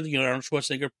Predator, Arnold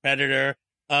Schwarzenegger Predator.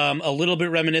 A little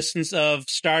bit reminiscent of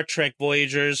Star Trek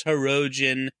Voyager's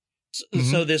Hirogen.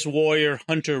 So this warrior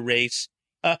hunter race.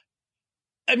 I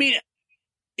mean,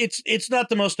 it's not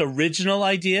the most original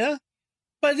idea,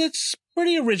 but it's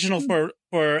pretty original for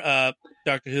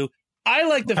Doctor Who. I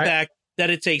like the fact that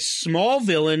it's a small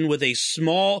villain with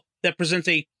that presents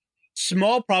a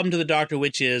small problem to the Doctor,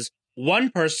 which is one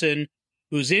person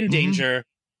who's in danger,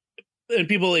 and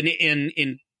people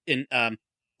in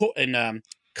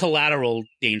collateral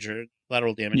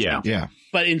damage. Yeah.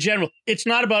 But in general, it's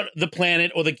not about the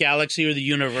planet or the galaxy or the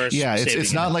universe. Yeah,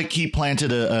 it's not like he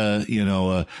planted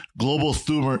a global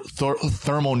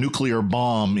thermonuclear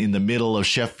bomb in the middle of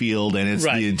Sheffield, and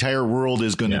the entire world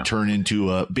is going to turn into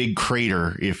a big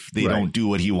crater if they don't do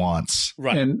what he wants.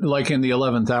 Right. And like in the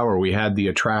 11th hour, we had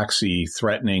the Atraxi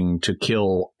threatening to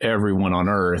kill everyone on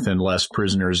Earth unless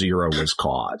Prisoner Zero was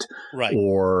caught. Right.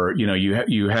 Or,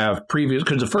 you have previous,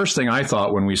 because the first thing I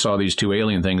thought when we saw these two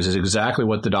alien things is exactly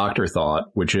what the Doctor thought,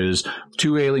 which is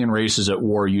two alien races at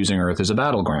war using Earth as a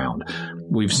battleground.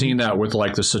 We've seen that with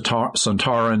like the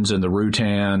Sontarans and the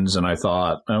Rutans, and I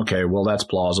thought, okay, well, that's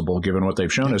plausible given what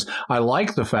they've shown us. I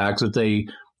like the fact that they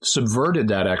subverted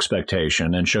that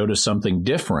expectation and showed us something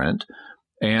different,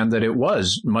 and that it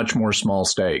was much more small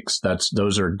stakes.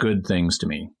 Those are good things to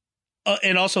me.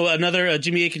 And also another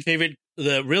Jimmy Akin favorite,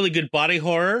 the really good body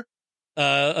horror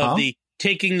of the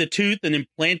taking the tooth and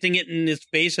implanting it in his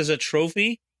face as a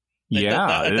trophy.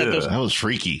 That was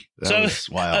freaky. That was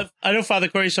wild. I know Father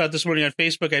Corey saw it this morning on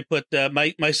Facebook. I put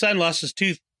my son lost his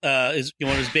tooth, one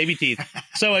of his baby teeth.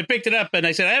 So I picked it up and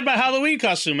I said, I had my Halloween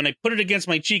costume, and I put it against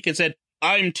my cheek and said,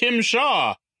 I'm Tim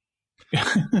Shaw. By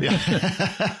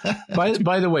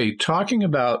the way, talking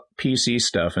about PC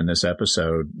stuff in this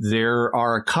episode, there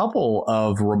are a couple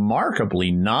of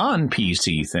remarkably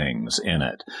non-PC things in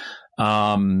it.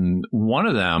 One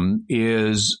of them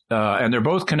is, and they're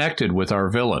both connected with our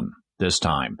villain this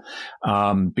time,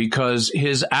 because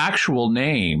his actual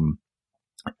name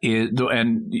is,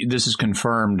 and this is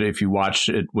confirmed if you watch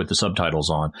it with the subtitles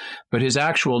on, but his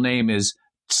actual name is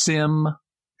Tsim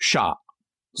Sha.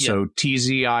 So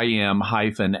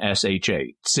TZIM-SHA,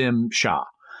 Tsim Sha.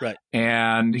 Right.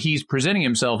 And he's presenting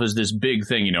himself as this big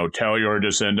thing, tell your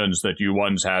descendants that you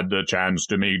once had the chance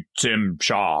to meet Tsim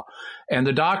Sha. And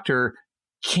the Doctor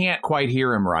can't quite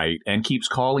hear him right and keeps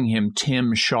calling him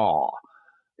Tim Shaw,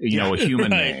 a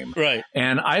human name. Right.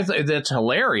 And I think that's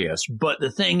hilarious. But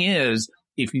the thing is,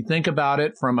 if you think about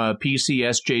it from a PC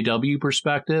SJW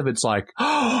perspective, it's like,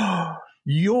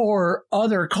 you're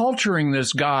other culturing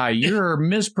this guy. You're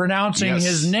mispronouncing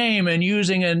his name and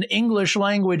using an English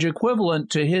language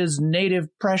equivalent to his native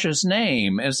precious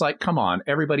name. And it's like, come on,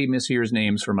 everybody mishears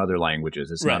names from other languages.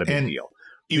 It's not a big deal.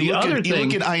 You look at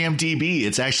IMDb,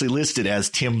 it's actually listed as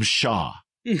Tim Shaw.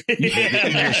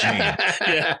 English name.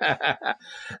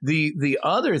 The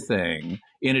other thing,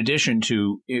 in addition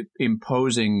to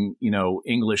imposing,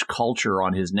 English culture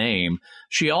on his name,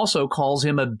 she also calls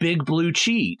him a big blue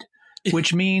cheat,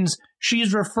 which means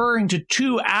she's referring to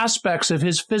two aspects of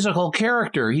his physical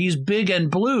character. He's big and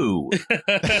blue.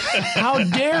 How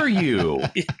dare you?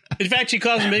 In fact, she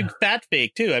calls him big fat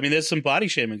fake, too. I mean, there's some body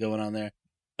shaming going on there.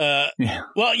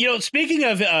 Well, speaking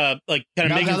of kind of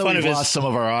making fun of his, lost some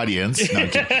of our audience. No,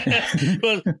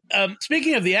 well,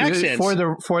 speaking of the accents,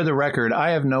 for the record,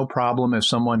 I have no problem if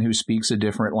someone who speaks a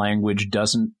different language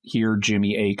doesn't hear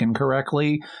Jimmy Akin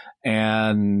correctly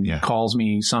and calls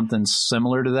me something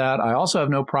similar to that. I also have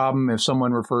no problem if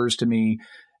someone refers to me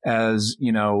as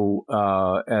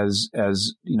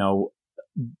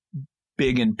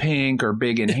big and pink or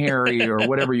big and hairy or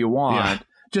whatever you want. Yeah.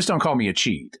 Just don't call me a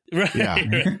cheat. Right.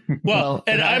 Yeah. Well,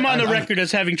 and I'm on the record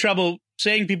as having trouble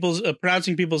saying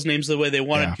pronouncing people's names the way they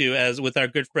wanted to, as with our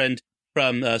good friend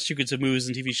from Secrets of Movies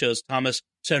and TV Shows, Thomas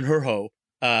Sanjurjo.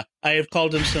 I have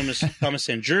called him Thomas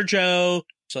Sanjurjo,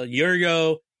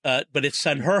 Sanjurjo, but it's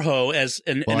Sanjurjo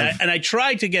and I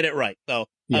tried to get it right. So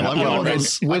I got one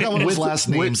of those last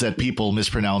names that people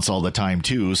mispronounce all the time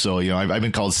too. So I've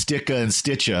been called Sticka and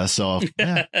Stitcha. So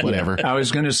whatever. I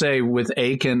was going to say with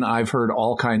Akin, I've heard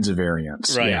all kinds of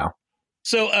variants. Right. Yeah.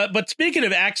 So, but speaking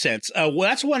of accents,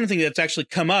 that's one thing that's actually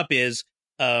come up is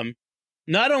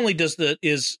not only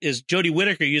is Jodie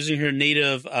Whittaker using her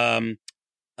native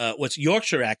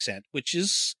Yorkshire accent, which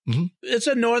is it's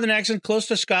a northern accent close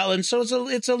to Scotland, so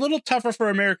it's a little tougher for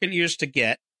American ears to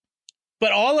get.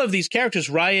 But all of these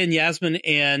characters, Ryan, Yasmin,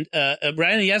 and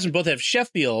both have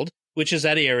Sheffield, which is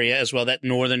that area as well, that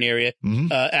northern area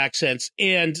accents.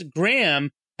 And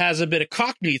Graham has a bit of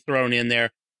Cockney thrown in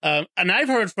there. And I've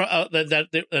heard from,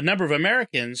 that a number of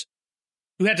Americans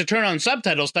who had to turn on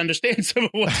subtitles to understand some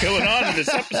of what's going on in this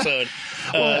episode.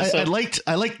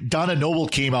 I liked Donna Noble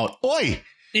came out. Oi!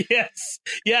 Yes.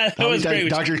 Yeah, that was great.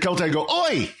 Dr. Keltag go,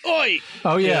 oi! Oi!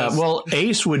 Oh, yeah. Yes. Well,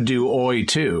 Ace would do oi,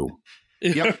 too.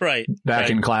 Yep. Right.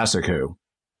 Back in Classic Who.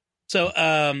 So,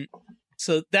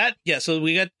 So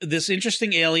we got this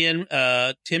interesting alien,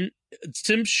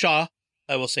 Tim Shaw.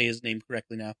 I will say his name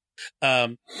correctly now.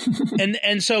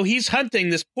 And so he's hunting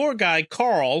this poor guy,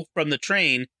 Carl, from the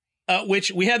train,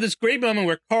 which we have this great moment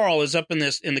where Carl is up in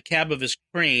the cab of his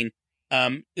crane,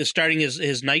 is starting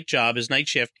his night job, his night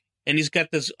shift. And he's got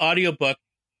this audiobook,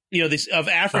 these of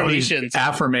affirmations.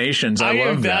 Affirmations. I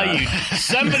love valued. that.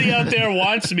 Somebody out there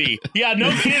wants me. Yeah,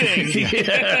 no kidding.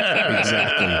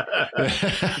 Exactly.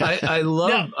 I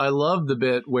love the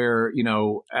bit where,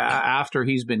 after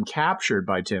he's been captured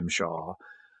by Tim Shaw,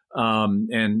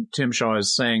 and Tim Shaw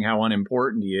is saying how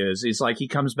unimportant he is. He's like, he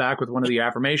comes back with one of the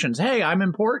affirmations. Hey, I'm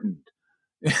important.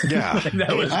 Yeah.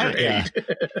 That was great. Yeah.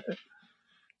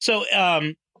 So,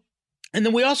 and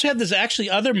then we also have this actually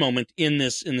other moment in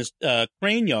this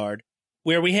crane yard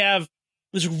where we have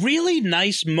this really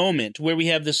nice moment where we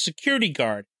have this security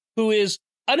guard who is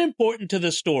unimportant to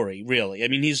the story, really. I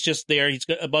mean, he's just there. He's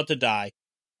about to die.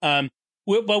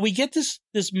 But we get this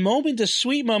moment, this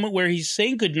sweet moment where he's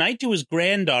saying goodnight to his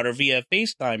granddaughter via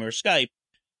FaceTime or Skype.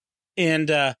 And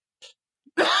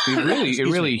it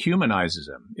really humanizes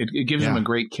him. It gives him a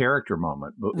great character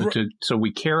moment. But so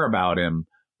we care about him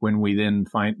when we then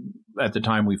at the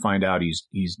time we find out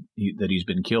he's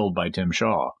been killed by Tim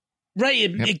Shaw.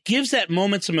 Right. It gives that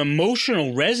moment some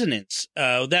emotional resonance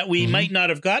that we might not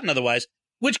have gotten otherwise,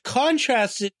 which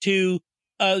contrasts it to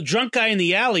a drunk guy in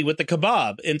the alley with the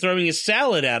kebab and throwing his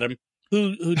salad at him.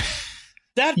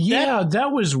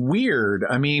 That was weird.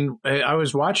 I mean, I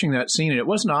was watching that scene and it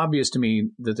wasn't obvious to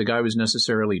me that the guy was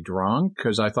necessarily drunk,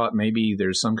 because I thought maybe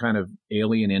there's some kind of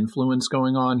alien influence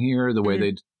going on here, the way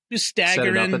they'd just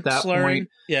staggering, set it up at that slurring. point.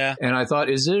 Yeah. And I thought,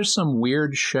 is there some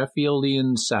weird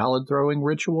Sheffieldian salad throwing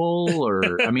ritual?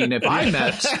 Or, I mean, if I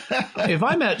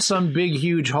met some big,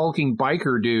 huge hulking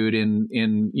biker dude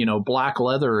in black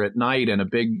leather at night and a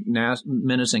big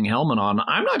menacing helmet on,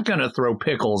 I'm not going to throw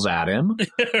pickles at him.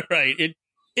 Right.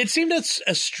 It seemed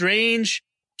a strange,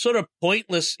 sort of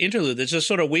pointless interlude. It's just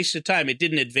sort of wasted time. It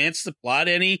didn't advance the plot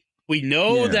any. We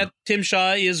know that Tim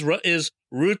Shaw is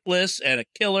ruthless and a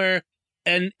killer.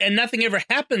 And nothing ever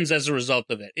happens as a result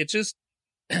of it. It's just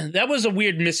that was a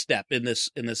weird misstep in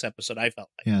this episode. I felt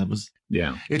like. Yeah, it was.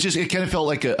 Yeah, it kind of felt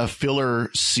like a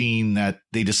filler scene that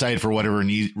they decided for whatever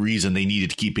reason they needed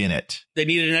to keep in it. They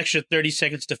needed an extra 30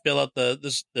 seconds to fill out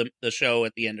the show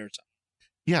at the end or something.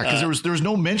 Yeah, because there was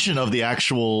no mention of the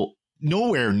actual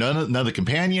nowhere. None of the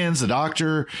companions, the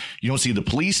doctor. You don't see the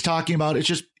police talking about it.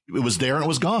 It was there and it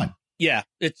was gone. Yeah,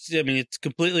 it's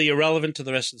completely irrelevant to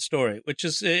the rest of the story, which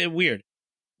is weird.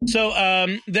 So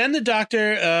then the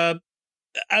doctor,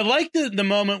 I like the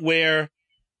moment where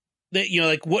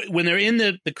when they're in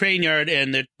the crane yard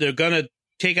and they're gonna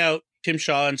take out Tim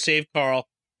Shaw and save Carl,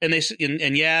 and and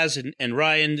Yaz and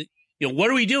Ryan, what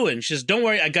are we doing? She says, "Don't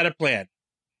worry, I got a plan."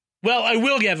 Well, I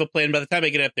will have a plan by the time I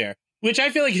get up there, which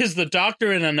I feel like is the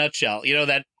doctor in a nutshell.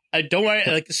 That I don't worry.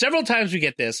 Like several times we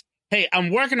get this. Hey, I'm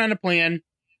working on a plan.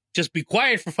 Just be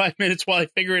quiet for 5 minutes while I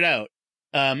figure it out.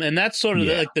 And that's sort of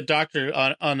like the doctor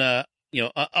on the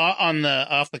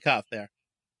off the cuff there.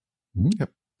 Yep.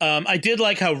 I did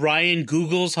like how Ryan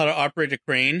Googles how to operate a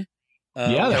crane.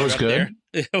 That was good.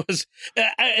 There. It was,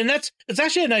 and it's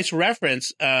actually a nice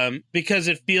reference because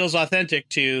it feels authentic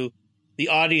to the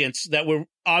audience that we're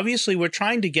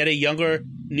trying to get a younger,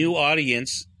 new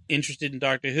audience interested in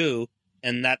Doctor Who,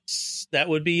 and that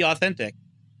would be authentic.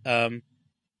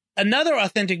 Another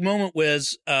authentic moment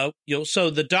was, so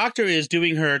the doctor is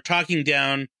doing her talking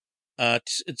down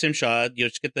Tim Shaw,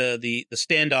 to get the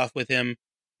standoff with him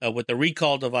with the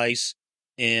recall device.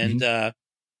 And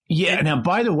now,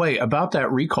 by the way, about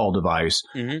that recall device,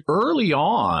 early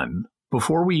on,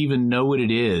 before we even know what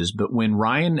it is, but when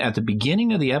Ryan at the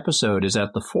beginning of the episode is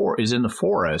in the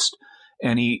forest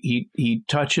and he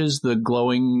touches the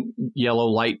glowing yellow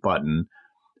light button,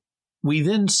 we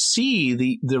then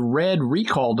see the red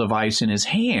recall device in his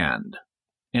hand,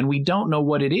 and we don't know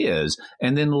what it is.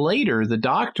 And then later, the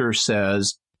doctor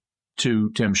says to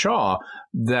Tim Shaw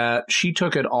that she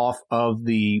took it off of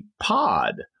the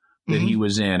pod that he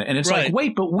was in. And it's like,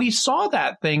 wait, but we saw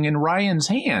that thing in Ryan's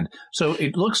hand. So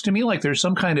it looks to me like there's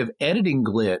some kind of editing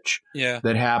glitch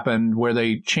that happened where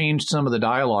they changed some of the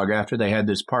dialogue after they had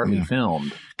this partly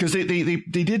filmed. Because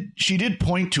she did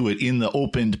point to it in the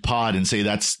opened pod and say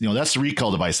that's the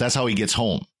recall device. That's how he gets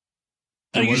home.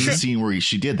 There was a scene where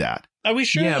she did that. Are we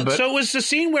sure? Yeah, so it was the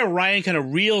scene where Ryan kind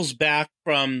of reels back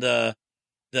from the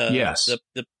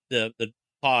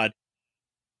pod,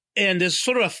 and there's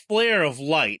sort of a flare of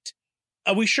light.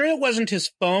 Are we sure it wasn't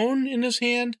his phone in his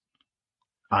hand?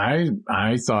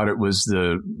 I thought it was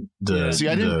the See,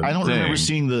 I don't remember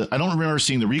seeing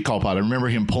the recall pod. I remember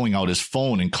him pulling out his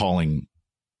phone and calling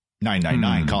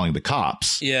 999, calling the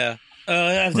cops. Yeah. I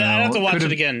have to watch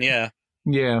it again. Yeah.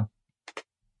 Yeah.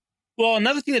 Well,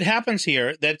 another thing that happens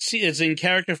here that is in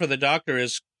character for the Doctor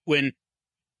is when,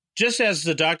 just as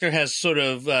the Doctor has sort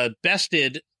of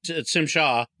bested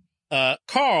Simshaw,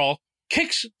 Carl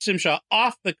kicks Simshaw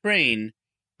off the crane,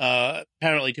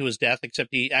 apparently to his death, except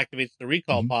he activates the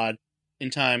recall pod in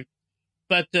time.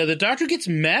 But the Doctor gets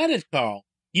mad at Carl.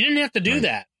 You didn't have to do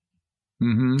that.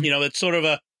 Mm-hmm. You know, it's sort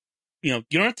of you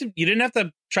didn't have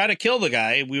to try to kill the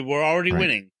guy. We were already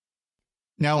winning.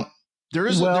 Now,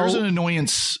 there's an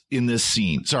annoyance in this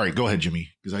scene. Sorry, go ahead, Jimmy.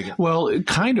 Well,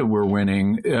 kind of we're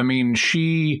winning. I mean,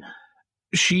 she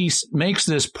makes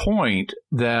this point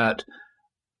that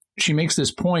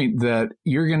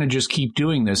you're going to just keep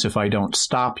doing this if I don't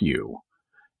stop you,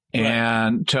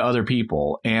 and to other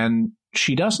people, and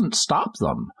she doesn't stop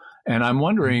them. And I'm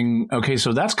wondering, okay,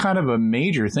 so that's kind of a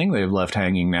major thing they've left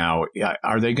hanging now.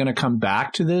 Are they going to come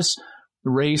back to this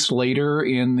race later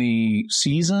in the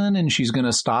season and she's going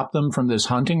to stop them from this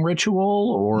hunting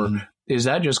ritual, or is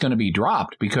that just going to be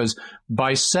dropped? Because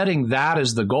by setting that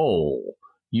as the goal,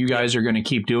 you guys are going to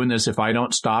keep doing this if I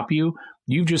don't stop you,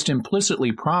 you've just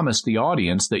implicitly promised the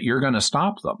audience that you're going to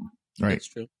stop them. Right. That's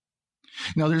true.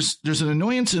 Now there's an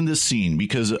annoyance in this scene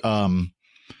because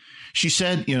she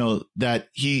said, that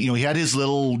he had his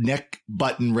little neck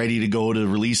button ready to go to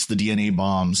release the DNA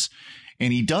bombs,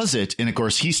 and he does it, and of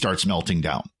course he starts melting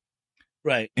down.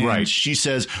 Right. And she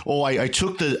says, "Oh, I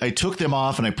took them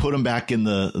off and I put them back in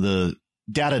the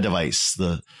data device,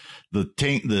 the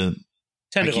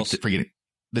tentacles.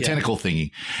 The tentacle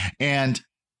thingy." And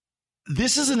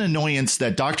this is an annoyance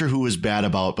that Doctor Who is bad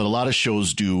about, but a lot of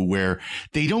shows do, where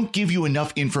they don't give you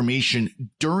enough information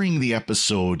during the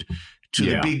episode to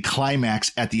the big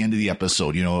climax at the end of the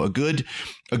episode. A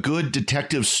good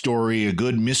detective story, a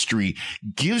good mystery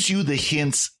gives you the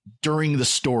hints during the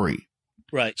story.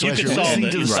 Right. So as you're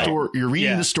listening to the story, you're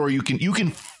reading the story, you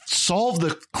can solve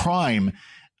the crime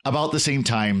about the same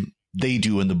time they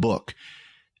do in the book.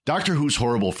 Doctor Who's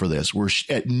horrible for this, where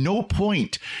at no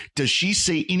point does she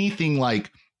say anything like,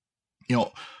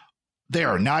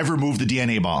 there, now I've removed the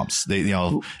DNA bombs. They,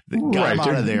 got them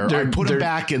out of there. I put them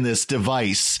back in this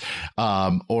device.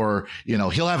 Or,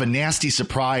 he'll have a nasty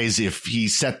surprise if he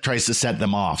tries to set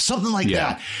them off. Something like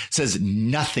that. Says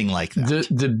nothing like that.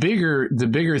 The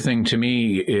bigger thing to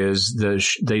me is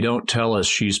they don't tell us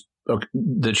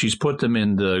that she's put them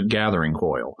in the gathering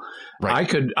coil.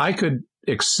 Right. I could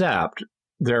accept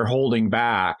they're holding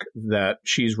back that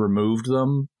she's removed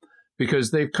them,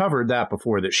 because they've covered that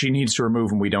before, that she needs to remove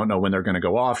them. We don't know when they're going to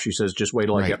go off. She says, just wait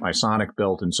till I get my sonic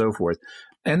built and so forth.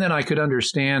 And then I could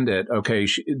understand it. Okay,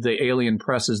 the alien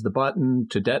presses the button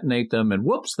to detonate them and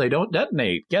whoops, they don't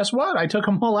detonate. Guess what? I took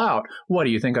them all out. What,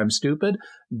 do you think I'm stupid?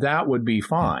 That would be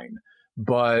fine.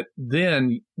 But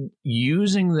then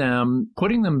using them,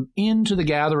 putting them into the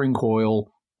gathering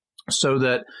coil so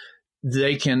that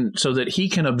he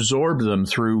can absorb them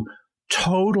through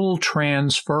total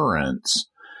transference,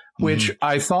 which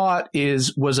I thought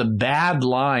was a bad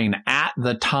line at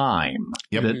the time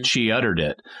that she uttered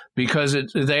it, because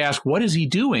they ask, what is he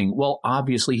doing? Well,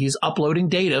 obviously he's uploading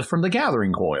data from the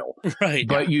gathering coil. Right.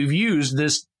 But you've used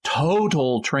this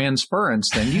total transference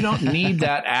thing. You don't need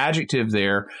that adjective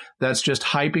there. That's just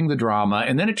hyping the drama.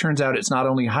 And then it turns out it's not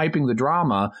only hyping the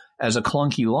drama as a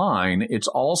clunky line, it's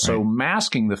also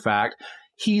masking the fact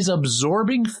he's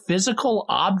absorbing physical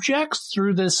objects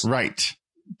through this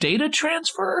data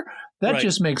transfer. That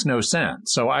just makes no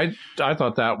sense. So I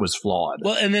thought that was flawed.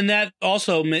 Well, and then that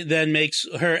also then makes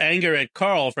her anger at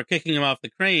Carl for kicking him off the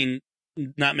crane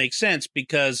not make sense,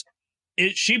 because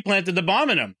she planted the bomb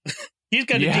in him. He's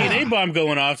got a DNA bomb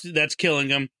going off that's killing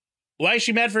him. Why is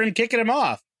she mad for him kicking him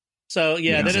off? So,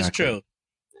 that is true.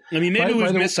 I mean, maybe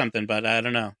we've missed something, but I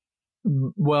don't know.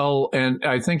 Well, and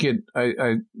I think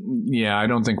I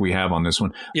don't think we have on this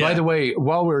one. Yeah. By the way,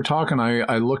 while we were talking,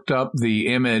 I looked up the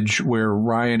image where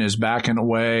Ryan is backing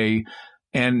away,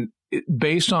 and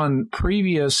based on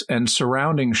previous and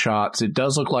surrounding shots, it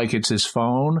does look like it's his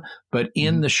phone, but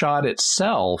in the shot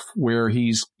itself, where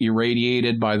he's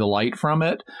irradiated by the light from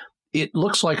it, it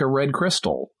looks like a red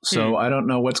crystal. So I don't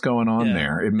know what's going on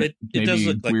there. It does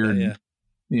look like weird. That,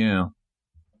 yeah.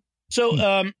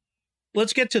 So,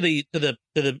 let's get to the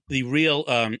real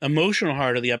emotional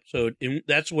heart of the episode. And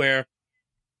that's where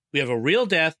we have a real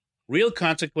death, real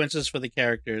consequences for the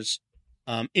characters.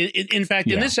 In fact,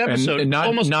 in this episode, and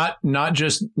not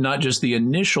just the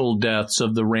initial deaths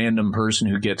of the random person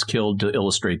who gets killed to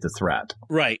illustrate the threat.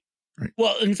 Right. Right.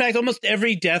 Well, in fact, almost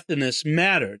every death in this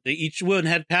mattered. Each one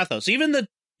had pathos. Even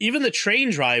the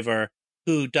train driver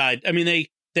who died. I mean,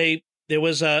 there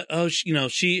was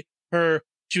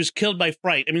she was killed by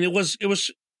fright. I mean, it was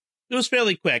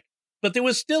fairly quick, but there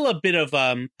was still a bit of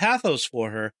pathos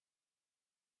for her.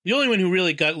 The only one who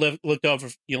really got left off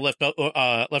of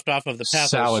the pathos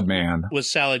Salad Man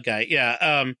was Salad Guy.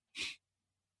 Yeah.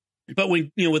 But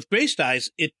when with Grace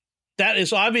dies, that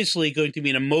is obviously going to be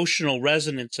an emotional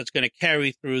resonance that's going to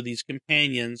carry through these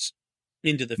companions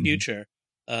into the future.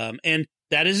 And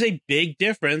that is a big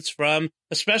difference from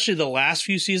especially the last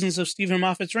few seasons of Stephen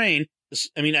Moffat's reign.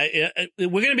 I mean,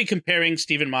 we're going to be comparing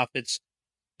Stephen Moffat's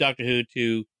Doctor Who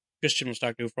to Chris Chibnall's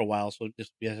Doctor Who for a while, so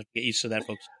just you have to get used to that,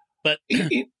 folks. But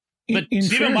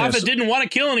Stephen Moffat didn't want to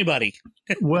kill anybody.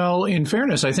 Well, in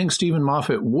fairness, I think Stephen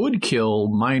Moffat would kill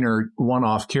minor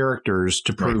one-off characters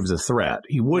to prove the threat.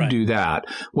 He would do that.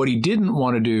 What he didn't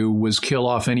want to do was kill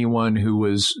off anyone who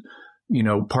was,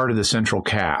 part of the central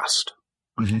cast.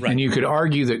 Right. And you could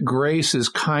argue that Grace is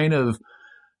kind of,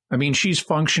 she's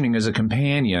functioning as a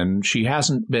companion. She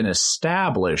hasn't been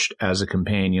established as a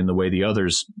companion the way the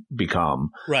others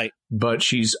become. Right. But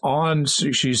she's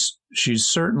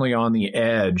certainly on the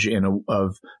edge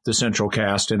of the central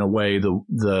cast in a way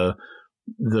the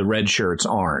red shirts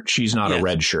aren't. She's not a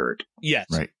red shirt. Yes.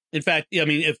 Right. In fact,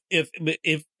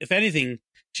 if anything,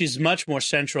 she's much more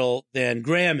central than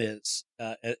Graham is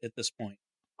at this point.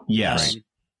 Yes.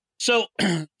 So,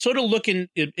 sort of look in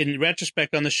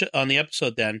retrospect on the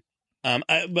episode. Then,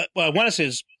 what I want to say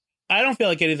is, I don't feel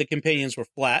like any of the companions were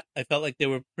flat. I felt like they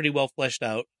were pretty well fleshed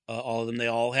out. All of them. They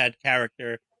all had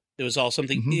character. There was all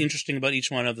something interesting about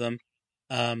each one of them.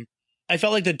 I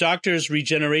felt like the Doctor's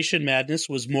regeneration madness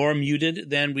was more muted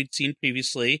than we'd seen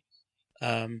previously,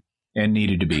 and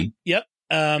needed to be. Yep.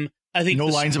 I think no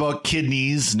lines about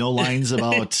kidneys. No lines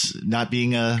about not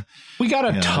being a. We got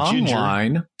a tongue ginger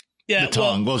line. Yeah, the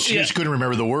tongue. Well, she just couldn't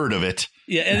remember the word of it.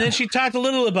 Yeah, and then she talked a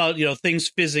little about things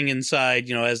fizzing inside,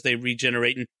 as they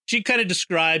regenerate, and she kind of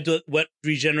described what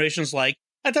regeneration's like.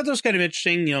 I thought that was kind of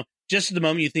interesting. Just at the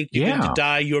moment you think you're going to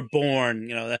die, you're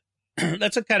born.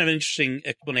 That's a kind of interesting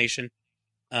explanation.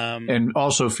 And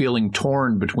also feeling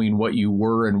torn between what you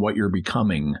were and what you're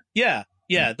becoming. Yeah.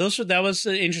 That was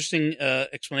an interesting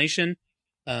explanation.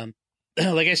 Like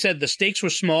I said, the stakes were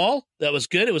small. That was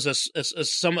good. It was a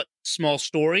somewhat small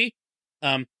story.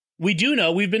 We do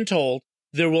know, we've been told,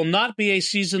 there will not be a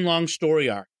season-long story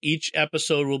arc. Each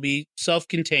episode will be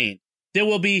self-contained. There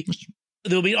will be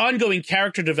ongoing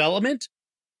character development,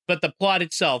 but the plot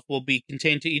itself will be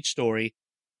contained to each story.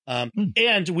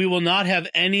 And we will not have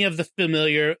any of the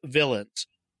familiar villains.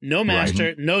 No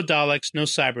Master, no Daleks, no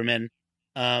Cybermen.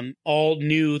 All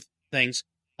new things.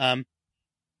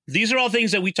 These are all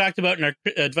things that we talked about in our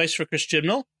advice for Chris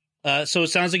Chibnall. So it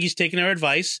sounds like he's taking our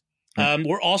advice.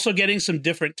 We're also getting some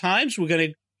different times. We're going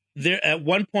to there at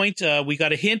one point. We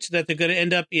got a hint that they're going to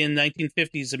end up in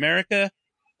 1950s America.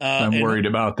 I'm worried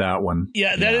about that one.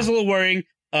 Yeah, that is a little worrying.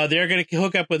 They're going to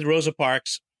hook up with Rosa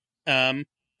Parks.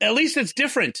 At least it's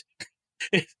different.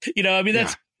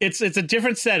 It's a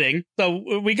different setting.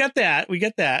 So we got that. We'll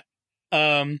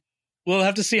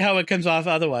have to see how it comes off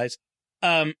otherwise.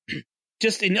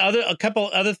 Just in a couple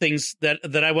other things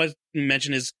that I was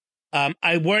mention is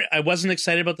I wasn't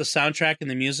excited about the soundtrack and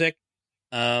the music.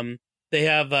 They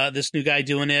have this new guy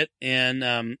doing it,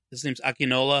 and his name's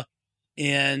Akinola,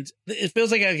 and it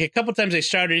feels like a couple times they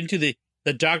started into the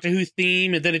Doctor Who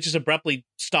theme, and then it just abruptly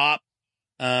stopped.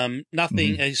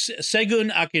 Nothing. Segun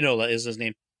Akinola is his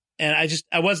name, and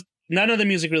none of the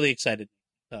music really excited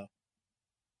me.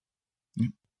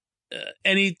 So,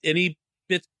 any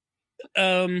bits.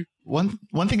 One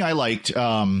thing I liked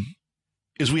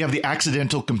is we have the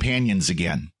accidental companions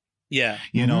again. Yeah.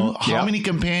 How many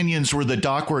companions were the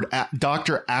doctor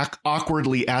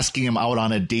awkwardly asking him out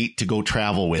on a date to go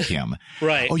travel with him?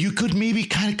 Right. Oh, you could maybe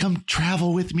kind of come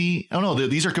travel with me. I don't know.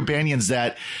 These are companions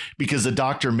that, because the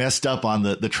doctor messed up on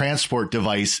the transport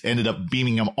device, ended up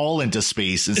beaming them all into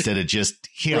space instead of just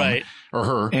him or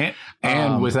her.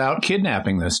 And without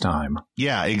kidnapping this time.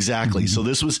 Yeah, exactly. So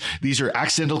these are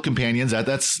accidental companions.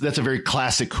 That's a very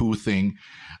classic Who thing.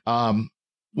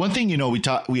 One thing,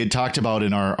 we had talked about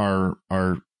in our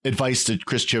advice to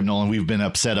Chris Chibnall, and we've been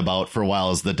upset about for a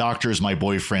while, is the Doctor is my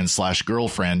boyfriend /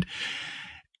 girlfriend.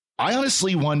 I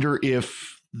honestly wonder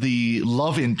if the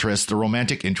love interest, the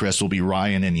romantic interest, will be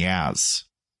Ryan and Yaz.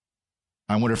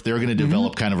 I wonder if they're going to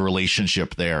develop kind of a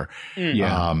relationship there.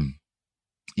 Yeah.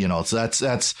 So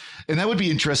that's, and that would be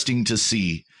interesting to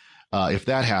see if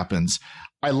that happens.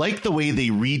 I like the way they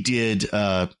redid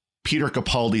Peter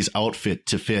Capaldi's outfit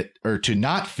to fit or to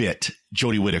not fit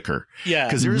Jodie Whittaker. Yeah.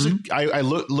 Because there's I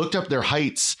looked up their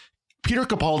heights. Peter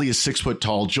Capaldi is 6 foot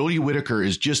tall. Jodie Whittaker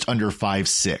is just under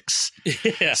 5'6".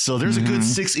 Yeah. So there's a good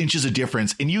 6 inches of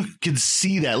difference. And you can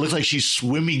see that. It looks like she's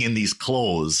swimming in these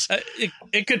clothes.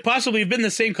 It could possibly have been the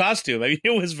same costume. I mean,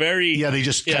 it was very... Yeah, they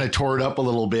just kind of tore it up a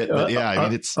little bit. But yeah, I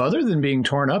mean, it's... Other than being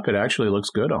torn up, it actually looks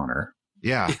good on her.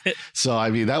 Yeah. So, I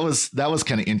mean, that was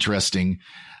kind of interesting.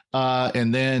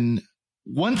 And then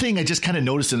one thing I just kind of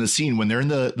noticed in the scene when they're in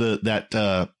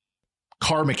that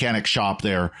car mechanic shop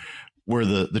there, where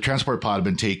the transport pod had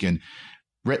been taken,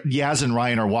 Yaz and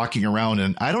Ryan are walking around.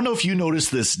 And I don't know if you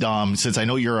noticed this, Dom, since I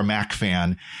know you're a Mac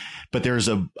fan, but there's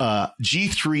a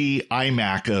G3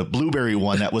 iMac, a Blueberry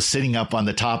one that was sitting up on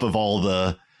the top of all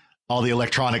the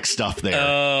electronic stuff there.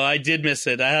 Oh, I did miss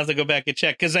it. I have to go back and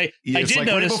check because I did like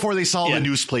notice right before they saw the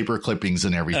newspaper clippings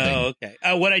and everything. Oh, okay.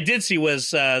 What I did see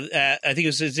was I think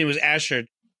his name was Ashard.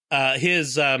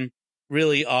 His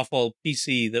really awful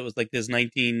PC that was like this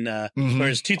or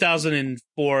his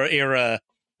 2004 era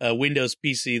Windows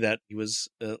PC that he was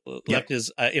left his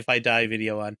 "If I Die"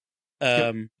 video on.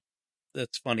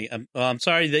 That's funny. I'm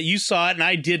sorry that you saw it and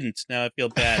I didn't. Now I feel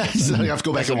bad. So you have to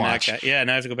go back and watch. Yeah,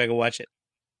 now I have to go back and watch it.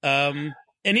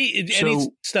 Any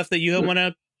stuff that you want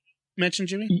to mention,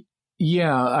 Jimmy?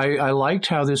 Yeah, I liked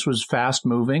how this was fast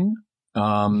moving.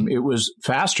 It was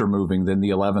faster moving than the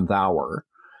 11th Hour.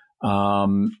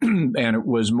 And it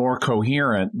was more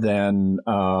coherent than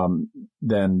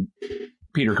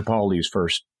Peter Capaldi's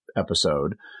first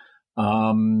episode.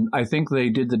 I think they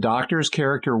did the Doctor's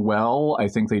character well. I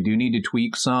think they do need to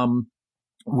tweak some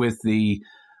with the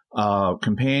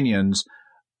companions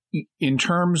in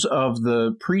terms of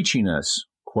the preachiness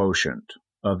quotient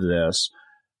of this.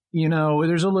 You know,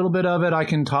 there's a little bit of it. I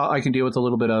can deal with a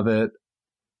little bit of it.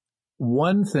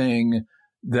 One thing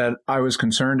that I was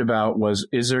concerned about was,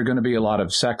 is there going to be a lot of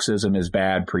sexism is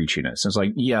bad preachiness? It's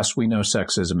like, yes, we know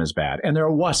sexism is bad. And there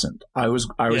wasn't. I was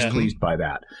pleased by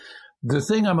that. The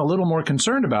thing I'm a little more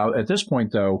concerned about at this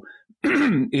point, though,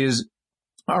 is,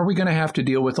 are we going to have to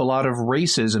deal with a lot of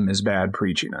racism is bad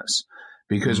preachiness?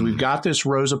 Because we've got this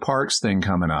Rosa Parks thing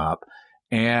coming up,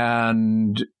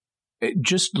 and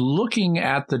just looking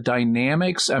at the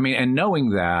dynamics, I mean, and knowing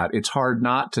that, it's hard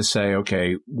not to say,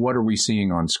 okay, what are we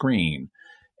seeing on screen?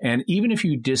 And even if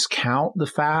you discount the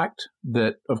fact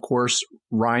that, of course,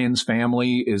 Ryan's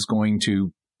family is going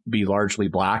to be largely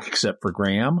black, except for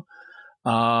Graham,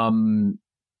 the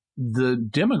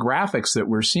demographics that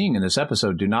we're seeing in this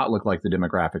episode do not look like the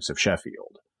demographics of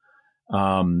Sheffield.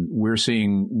 We're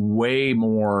seeing way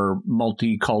more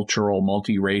multicultural,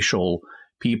 multiracial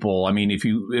people. I mean,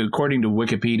 according to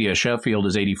Wikipedia, Sheffield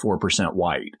is 84%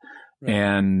 white. Right.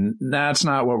 And that's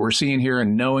not what we're seeing here.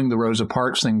 And knowing the Rosa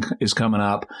Parks thing is coming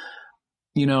up,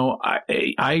 you know,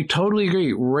 I totally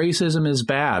agree. Racism is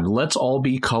bad. Let's all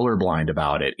be colorblind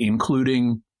about it,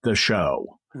 including the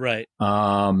show. Right.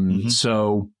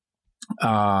 So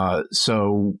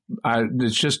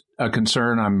it's just a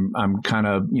concern I'm kind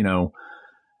of, you know,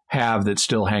 have that's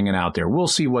still hanging out there. We'll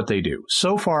see what they do.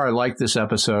 So far, I like this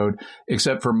episode,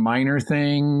 except for minor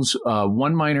things.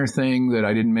 One minor thing that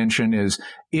I didn't mention is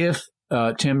if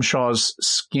Tim Shaw's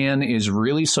skin is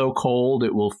really so cold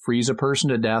it will freeze a person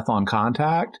to death on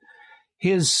contact,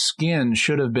 his skin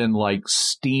should have been like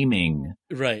steaming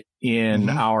in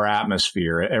our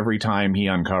atmosphere every time he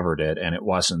uncovered it, and it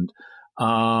wasn't.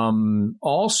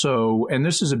 Also, and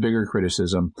this is a bigger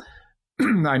criticism,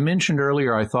 I mentioned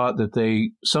earlier, I thought that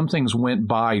some things went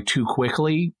by too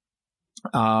quickly,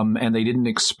 and they didn't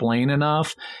explain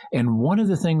enough. And one of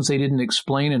the things they didn't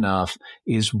explain enough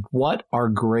is, what are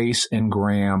Grace and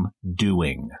Graham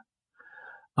doing?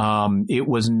 It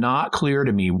was not clear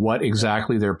to me what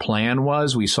exactly their plan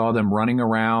was. We saw them running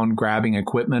around, grabbing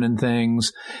equipment and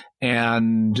things.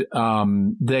 And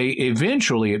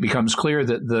it becomes clear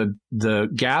that the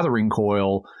gathering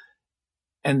coil,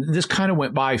 and this kind of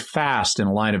went by fast in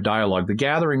a line of dialogue, the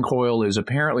gathering coil is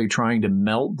apparently trying to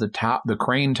melt the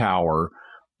crane tower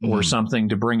or something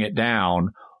to bring it down.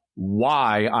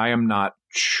 Why, I am not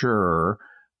sure.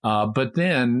 But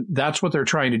then that's what they're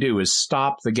trying to do, is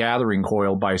stop the gathering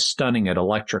coil by stunning it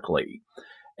electrically.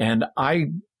 And I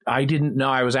didn't know.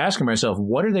 I was asking myself,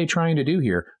 what are they trying to do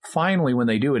here? Finally, when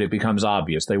they do it, it becomes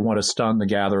obvious. They want to stun the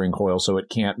gathering coil so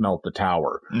it can't melt the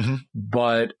tower.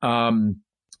 But I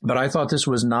thought this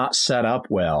was not set up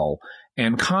well.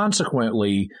 And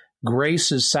consequently,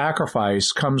 Grace's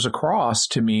sacrifice comes across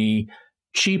to me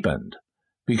cheapened,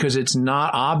 because it's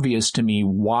not obvious to me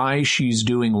why she's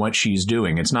doing what she's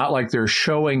doing. It's not like they're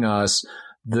showing us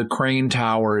the crane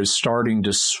tower is starting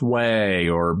to sway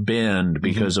or bend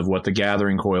because of what the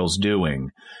gathering coil's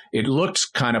doing. It looks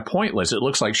kind of pointless. It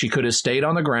looks like she could have stayed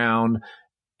on the ground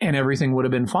and everything would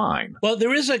have been fine. Well,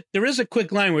 there is a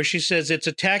quick line where she says it's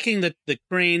attacking the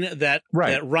crane that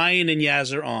Ryan and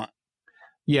Yaz are on.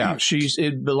 Yeah,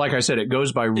 but like I said, it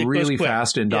goes by really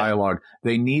fast in dialogue.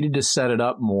 They needed to set it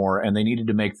up more, and they needed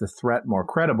to make the threat more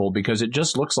credible because it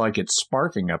just looks like it's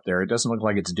sparking up there. It doesn't look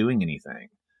like it's doing anything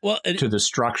to the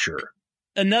structure.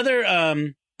 Another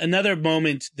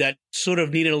moment that sort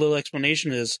of needed a little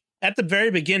explanation is at the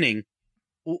very beginning.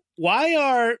 Why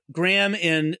are Graham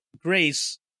and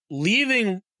Grace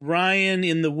leaving Ryan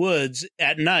in the woods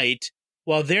at night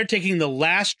while they're taking the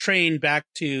last train back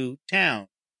to town?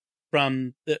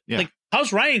 Like,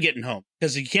 how's Ryan getting home?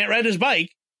 Because he can't ride his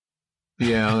bike.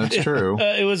 Yeah, that's true.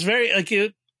 It was very like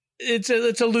it's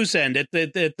a loose end.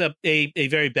 It's a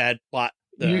very bad plot.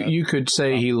 You could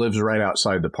say he lives right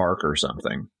outside the park or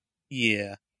something.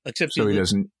 Yeah, except he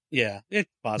doesn't. Yeah, it's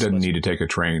possible. Doesn't need to take a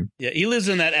train. Yeah, he lives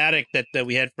in that attic that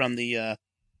we had from the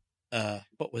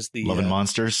what was the Love and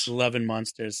Monsters? Love and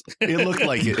Monsters. It looked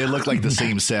like it. It looked like the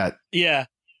same set. Yeah.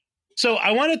 So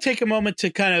I want to take a moment to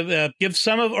kind of give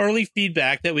some of early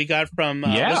feedback that we got from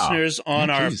listeners on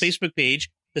our Facebook page,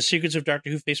 the Secrets of Doctor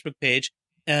Who Facebook page.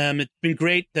 It's been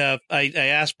great. I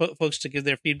asked folks to give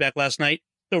their feedback last night.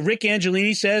 So Rick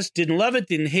Angelini says, didn't love it,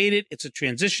 didn't hate it. It's a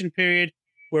transition period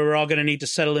where we're all going to need to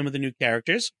settle in with the new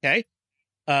characters. Okay.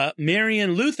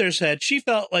 Marion Luther said she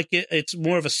felt like it's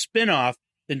more of a spin-off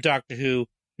than Doctor Who.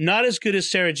 Not as good as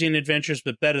Sarah Jane Adventures,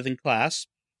 but better than Class.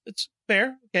 It's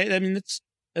fair. Okay. I mean,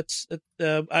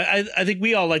 I think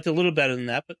we all liked it a little better than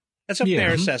that, but that's a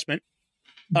fair assessment.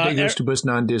 De gustibus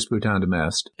non disputandum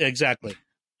est. Exactly.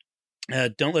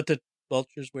 Don't let the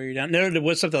vultures wear you down. No, there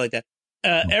was something like that.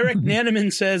 Eric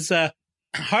Naneman says,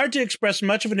 hard to express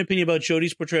much of an opinion about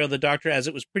Jodie's portrayal of the Doctor as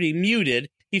it was pretty muted.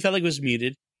 He felt like it was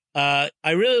muted. I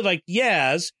really liked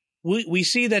Yaz. We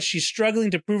see that she's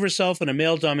struggling to prove herself in a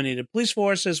male-dominated police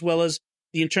force, as well as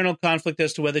the internal conflict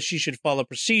as to whether she should follow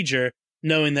procedure,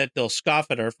 knowing that they'll scoff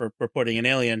at her for reporting an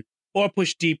alien, or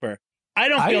push deeper. I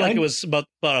don't feel like it was about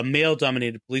a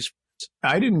male-dominated police force.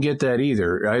 I didn't get that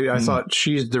either. I thought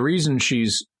the reason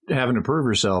she's having to prove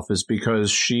herself is because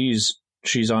she's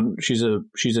a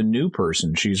new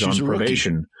person. She's on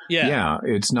probation. Yeah.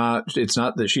 It's not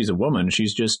that she's a woman.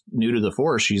 She's just new to the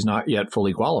force. She's not yet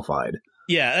fully qualified.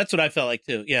 Yeah, that's what I felt like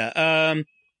too. Yeah.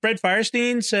 Fred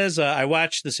Firestein says, I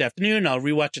watched this afternoon. I'll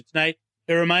rewatch it tonight.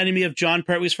 It reminded me of John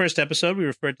Pertwee's first episode. We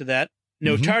referred to that.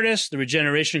 No TARDIS, the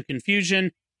regeneration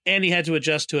confusion, and he had to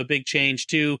adjust to a big change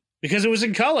too because it was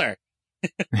in color.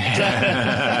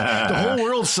 The whole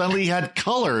world suddenly had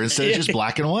color instead of just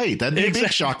black and white. That'd be a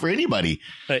big shock for anybody.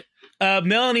 Right.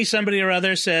 Melanie, somebody or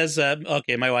other, says,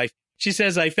 okay, my wife, she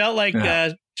says, I felt like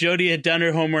Jodie had done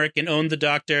her homework and owned the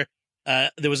Doctor.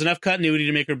 There was enough continuity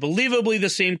to make her believably the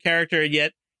same character,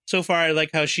 yet so far I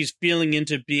like how she's feeling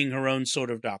into being her own sort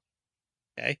of Doctor.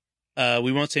 Okay.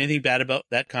 We won't say anything bad about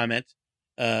that comment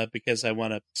because I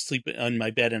want to sleep on my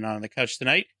bed and not on the couch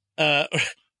tonight.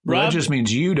 Rob, that just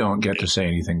means you don't get to say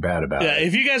anything bad about it.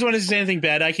 If you guys want to say anything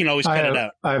bad, I can always cut it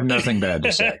out. I have nothing bad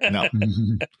to say. No.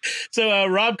 So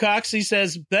Rob Cox, he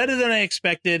says, better than I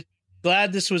expected.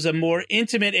 Glad this was a more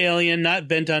intimate alien, not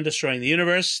bent on destroying the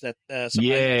universe. That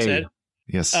something said.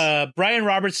 Yes. Brian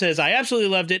Roberts says, I absolutely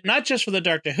loved it, not just for the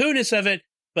Doctor Who-ness of it,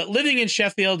 but living in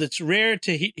Sheffield, it's rare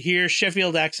to hear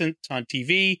Sheffield accents on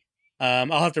TV.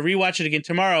 I'll have to rewatch it again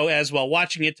tomorrow, as while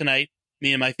watching it tonight,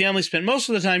 me and my family spent most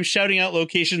of the time shouting out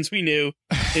locations we knew.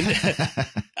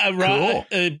 Cool.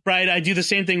 Brian, I do the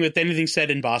same thing with anything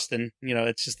said in Boston. You know,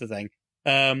 it's just the thing.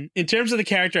 In terms of the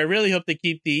character, I really hope they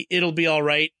keep the "it'll be all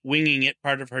right" winging it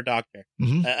part of her Doctor.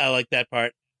 I like that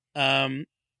part.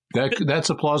 That's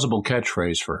a plausible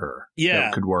catchphrase for her. Yeah,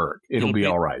 that could work. It'll be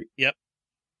all right. Yep.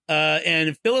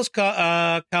 And Phyllis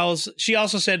Cowles, she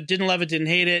also said, didn't love it, didn't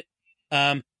hate it.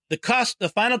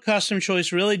 The final costume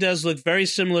choice really does look very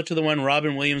similar to the one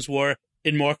Robin Williams wore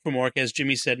in Mork for Mork, as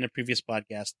Jimmy said in a previous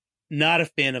podcast. Not a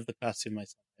fan of the costume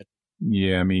myself.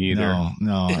 Yeah, me either.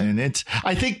 No. And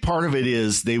I think part of it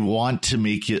is they want to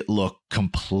make it look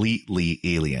completely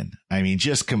alien. I mean,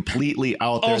 just completely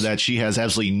out there, that she has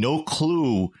absolutely no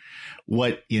clue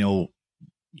what,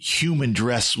 human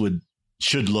dress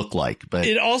should look like. But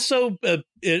it also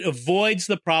it avoids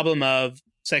the problem of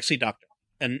sexy Doctor.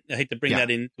 And I hate to bring that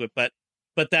into it, but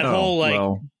that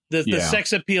the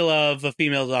sex appeal of a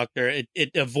female Doctor,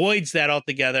 it avoids that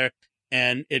altogether.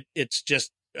 And it's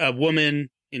just a woman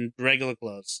in regular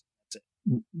clothes. That's it.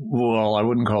 Well, I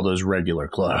wouldn't call those regular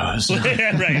clothes.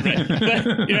 right.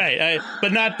 But, you're right.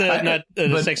 But not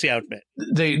the sexy outfit.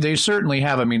 They certainly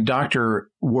have. I mean,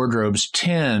 Dr. Wardrobes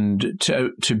tend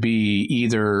to be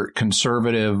either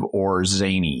conservative or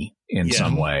zany in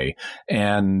some way.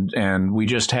 And we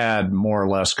just had more or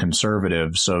less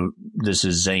conservative. So this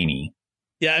is zany.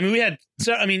 Yeah. I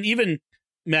mean, even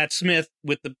Matt Smith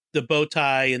with the bow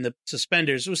tie and the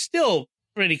suspenders was still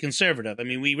pretty conservative. I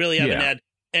mean, we really haven't had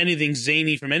anything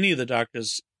zany from any of the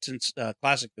Doctors since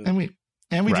Classic Who. And we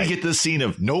did get this scene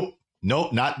of nope,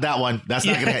 not that one. That's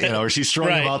not going to, or she's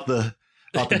throwing about the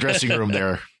dressing room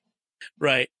there.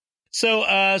 Right. So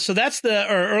that's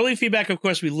our early feedback. Of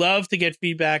course, we love to get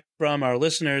feedback from our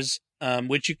listeners,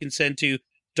 which you can send to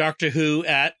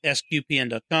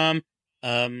drwho@sqpn.com.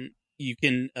 You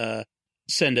can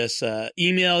send us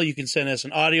email. You can send us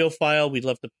an audio file. We'd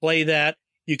love to play that.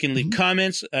 You can leave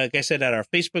comments, like I said, at our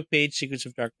Facebook page, Secrets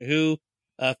of Doctor Who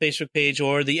Facebook page,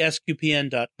 or the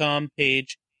sqpn.com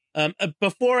page.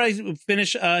 Before I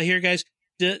finish here, guys,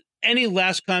 any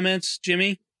last comments,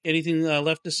 Jimmy? Anything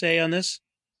left to say on this?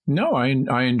 No,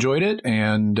 I enjoyed it,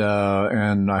 and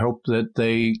I hope that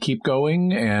they keep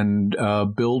going and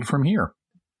build from here.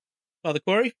 Father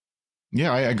Corey?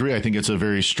 Yeah, I agree. I think it's a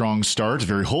very strong start, a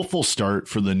very hopeful start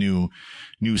for the new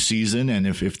season. And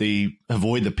if they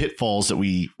avoid the pitfalls that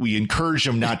we encourage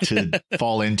them not to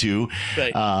fall into,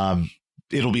 right.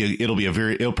 It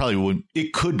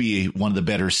could be one of the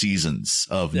better seasons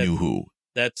of New Who.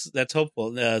 That's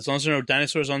hopeful. As long as there are no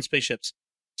dinosaurs on spaceships.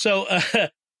 So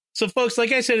folks,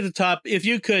 like I said at the top, if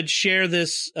you could share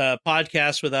this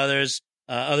podcast with others,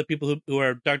 other people who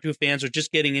are Doctor Who fans or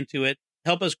just getting into it,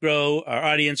 help us grow our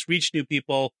audience, reach new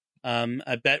people.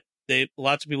 I bet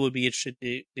lots of people would be interested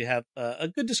to have a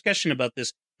good discussion about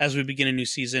this as we begin a new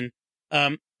season.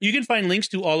 You can find links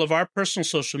to all of our personal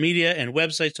social media and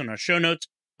websites on our show notes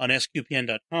on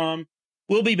sqpn.com.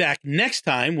 We'll be back next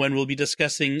time when we'll be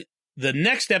discussing the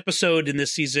next episode in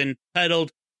this season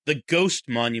titled The Ghost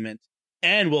Monument.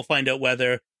 And we'll find out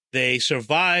whether they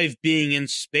survive being in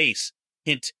space.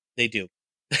 Hint, they do.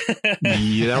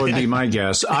 Yeah, that would be my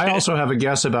guess. I also have a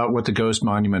guess about what the Ghost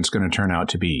Monument's going to turn out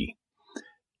to be.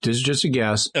 This is just a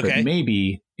guess, but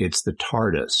maybe it's the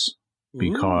TARDIS,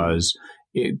 because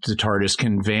the TARDIS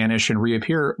can vanish and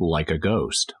reappear like a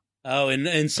ghost. Oh,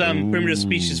 and some primitive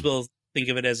species will think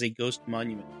of it as a ghost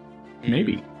monument.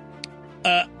 Maybe.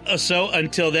 So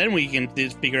until then, we can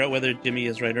figure out whether Jimmy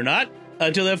is right or not.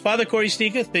 Until then, Father Corey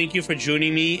Stika, thank you for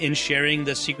joining me in sharing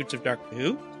the secrets of Doctor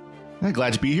Who. I'm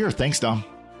glad to be here. Thanks, Dom.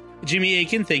 Jimmy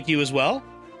Akin, thank you as well.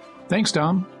 Thanks,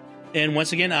 Dom. And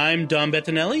once again, I'm Dom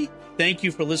Bettinelli. Thank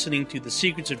you for listening to The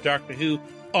Secrets of Doctor Who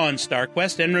on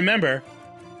StarQuest. And remember,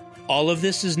 all of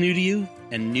this is new to you,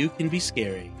 and new can be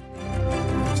scary.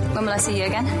 When will I see you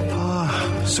again?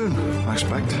 Soon, I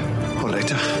expect. Or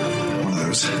later. One of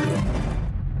those.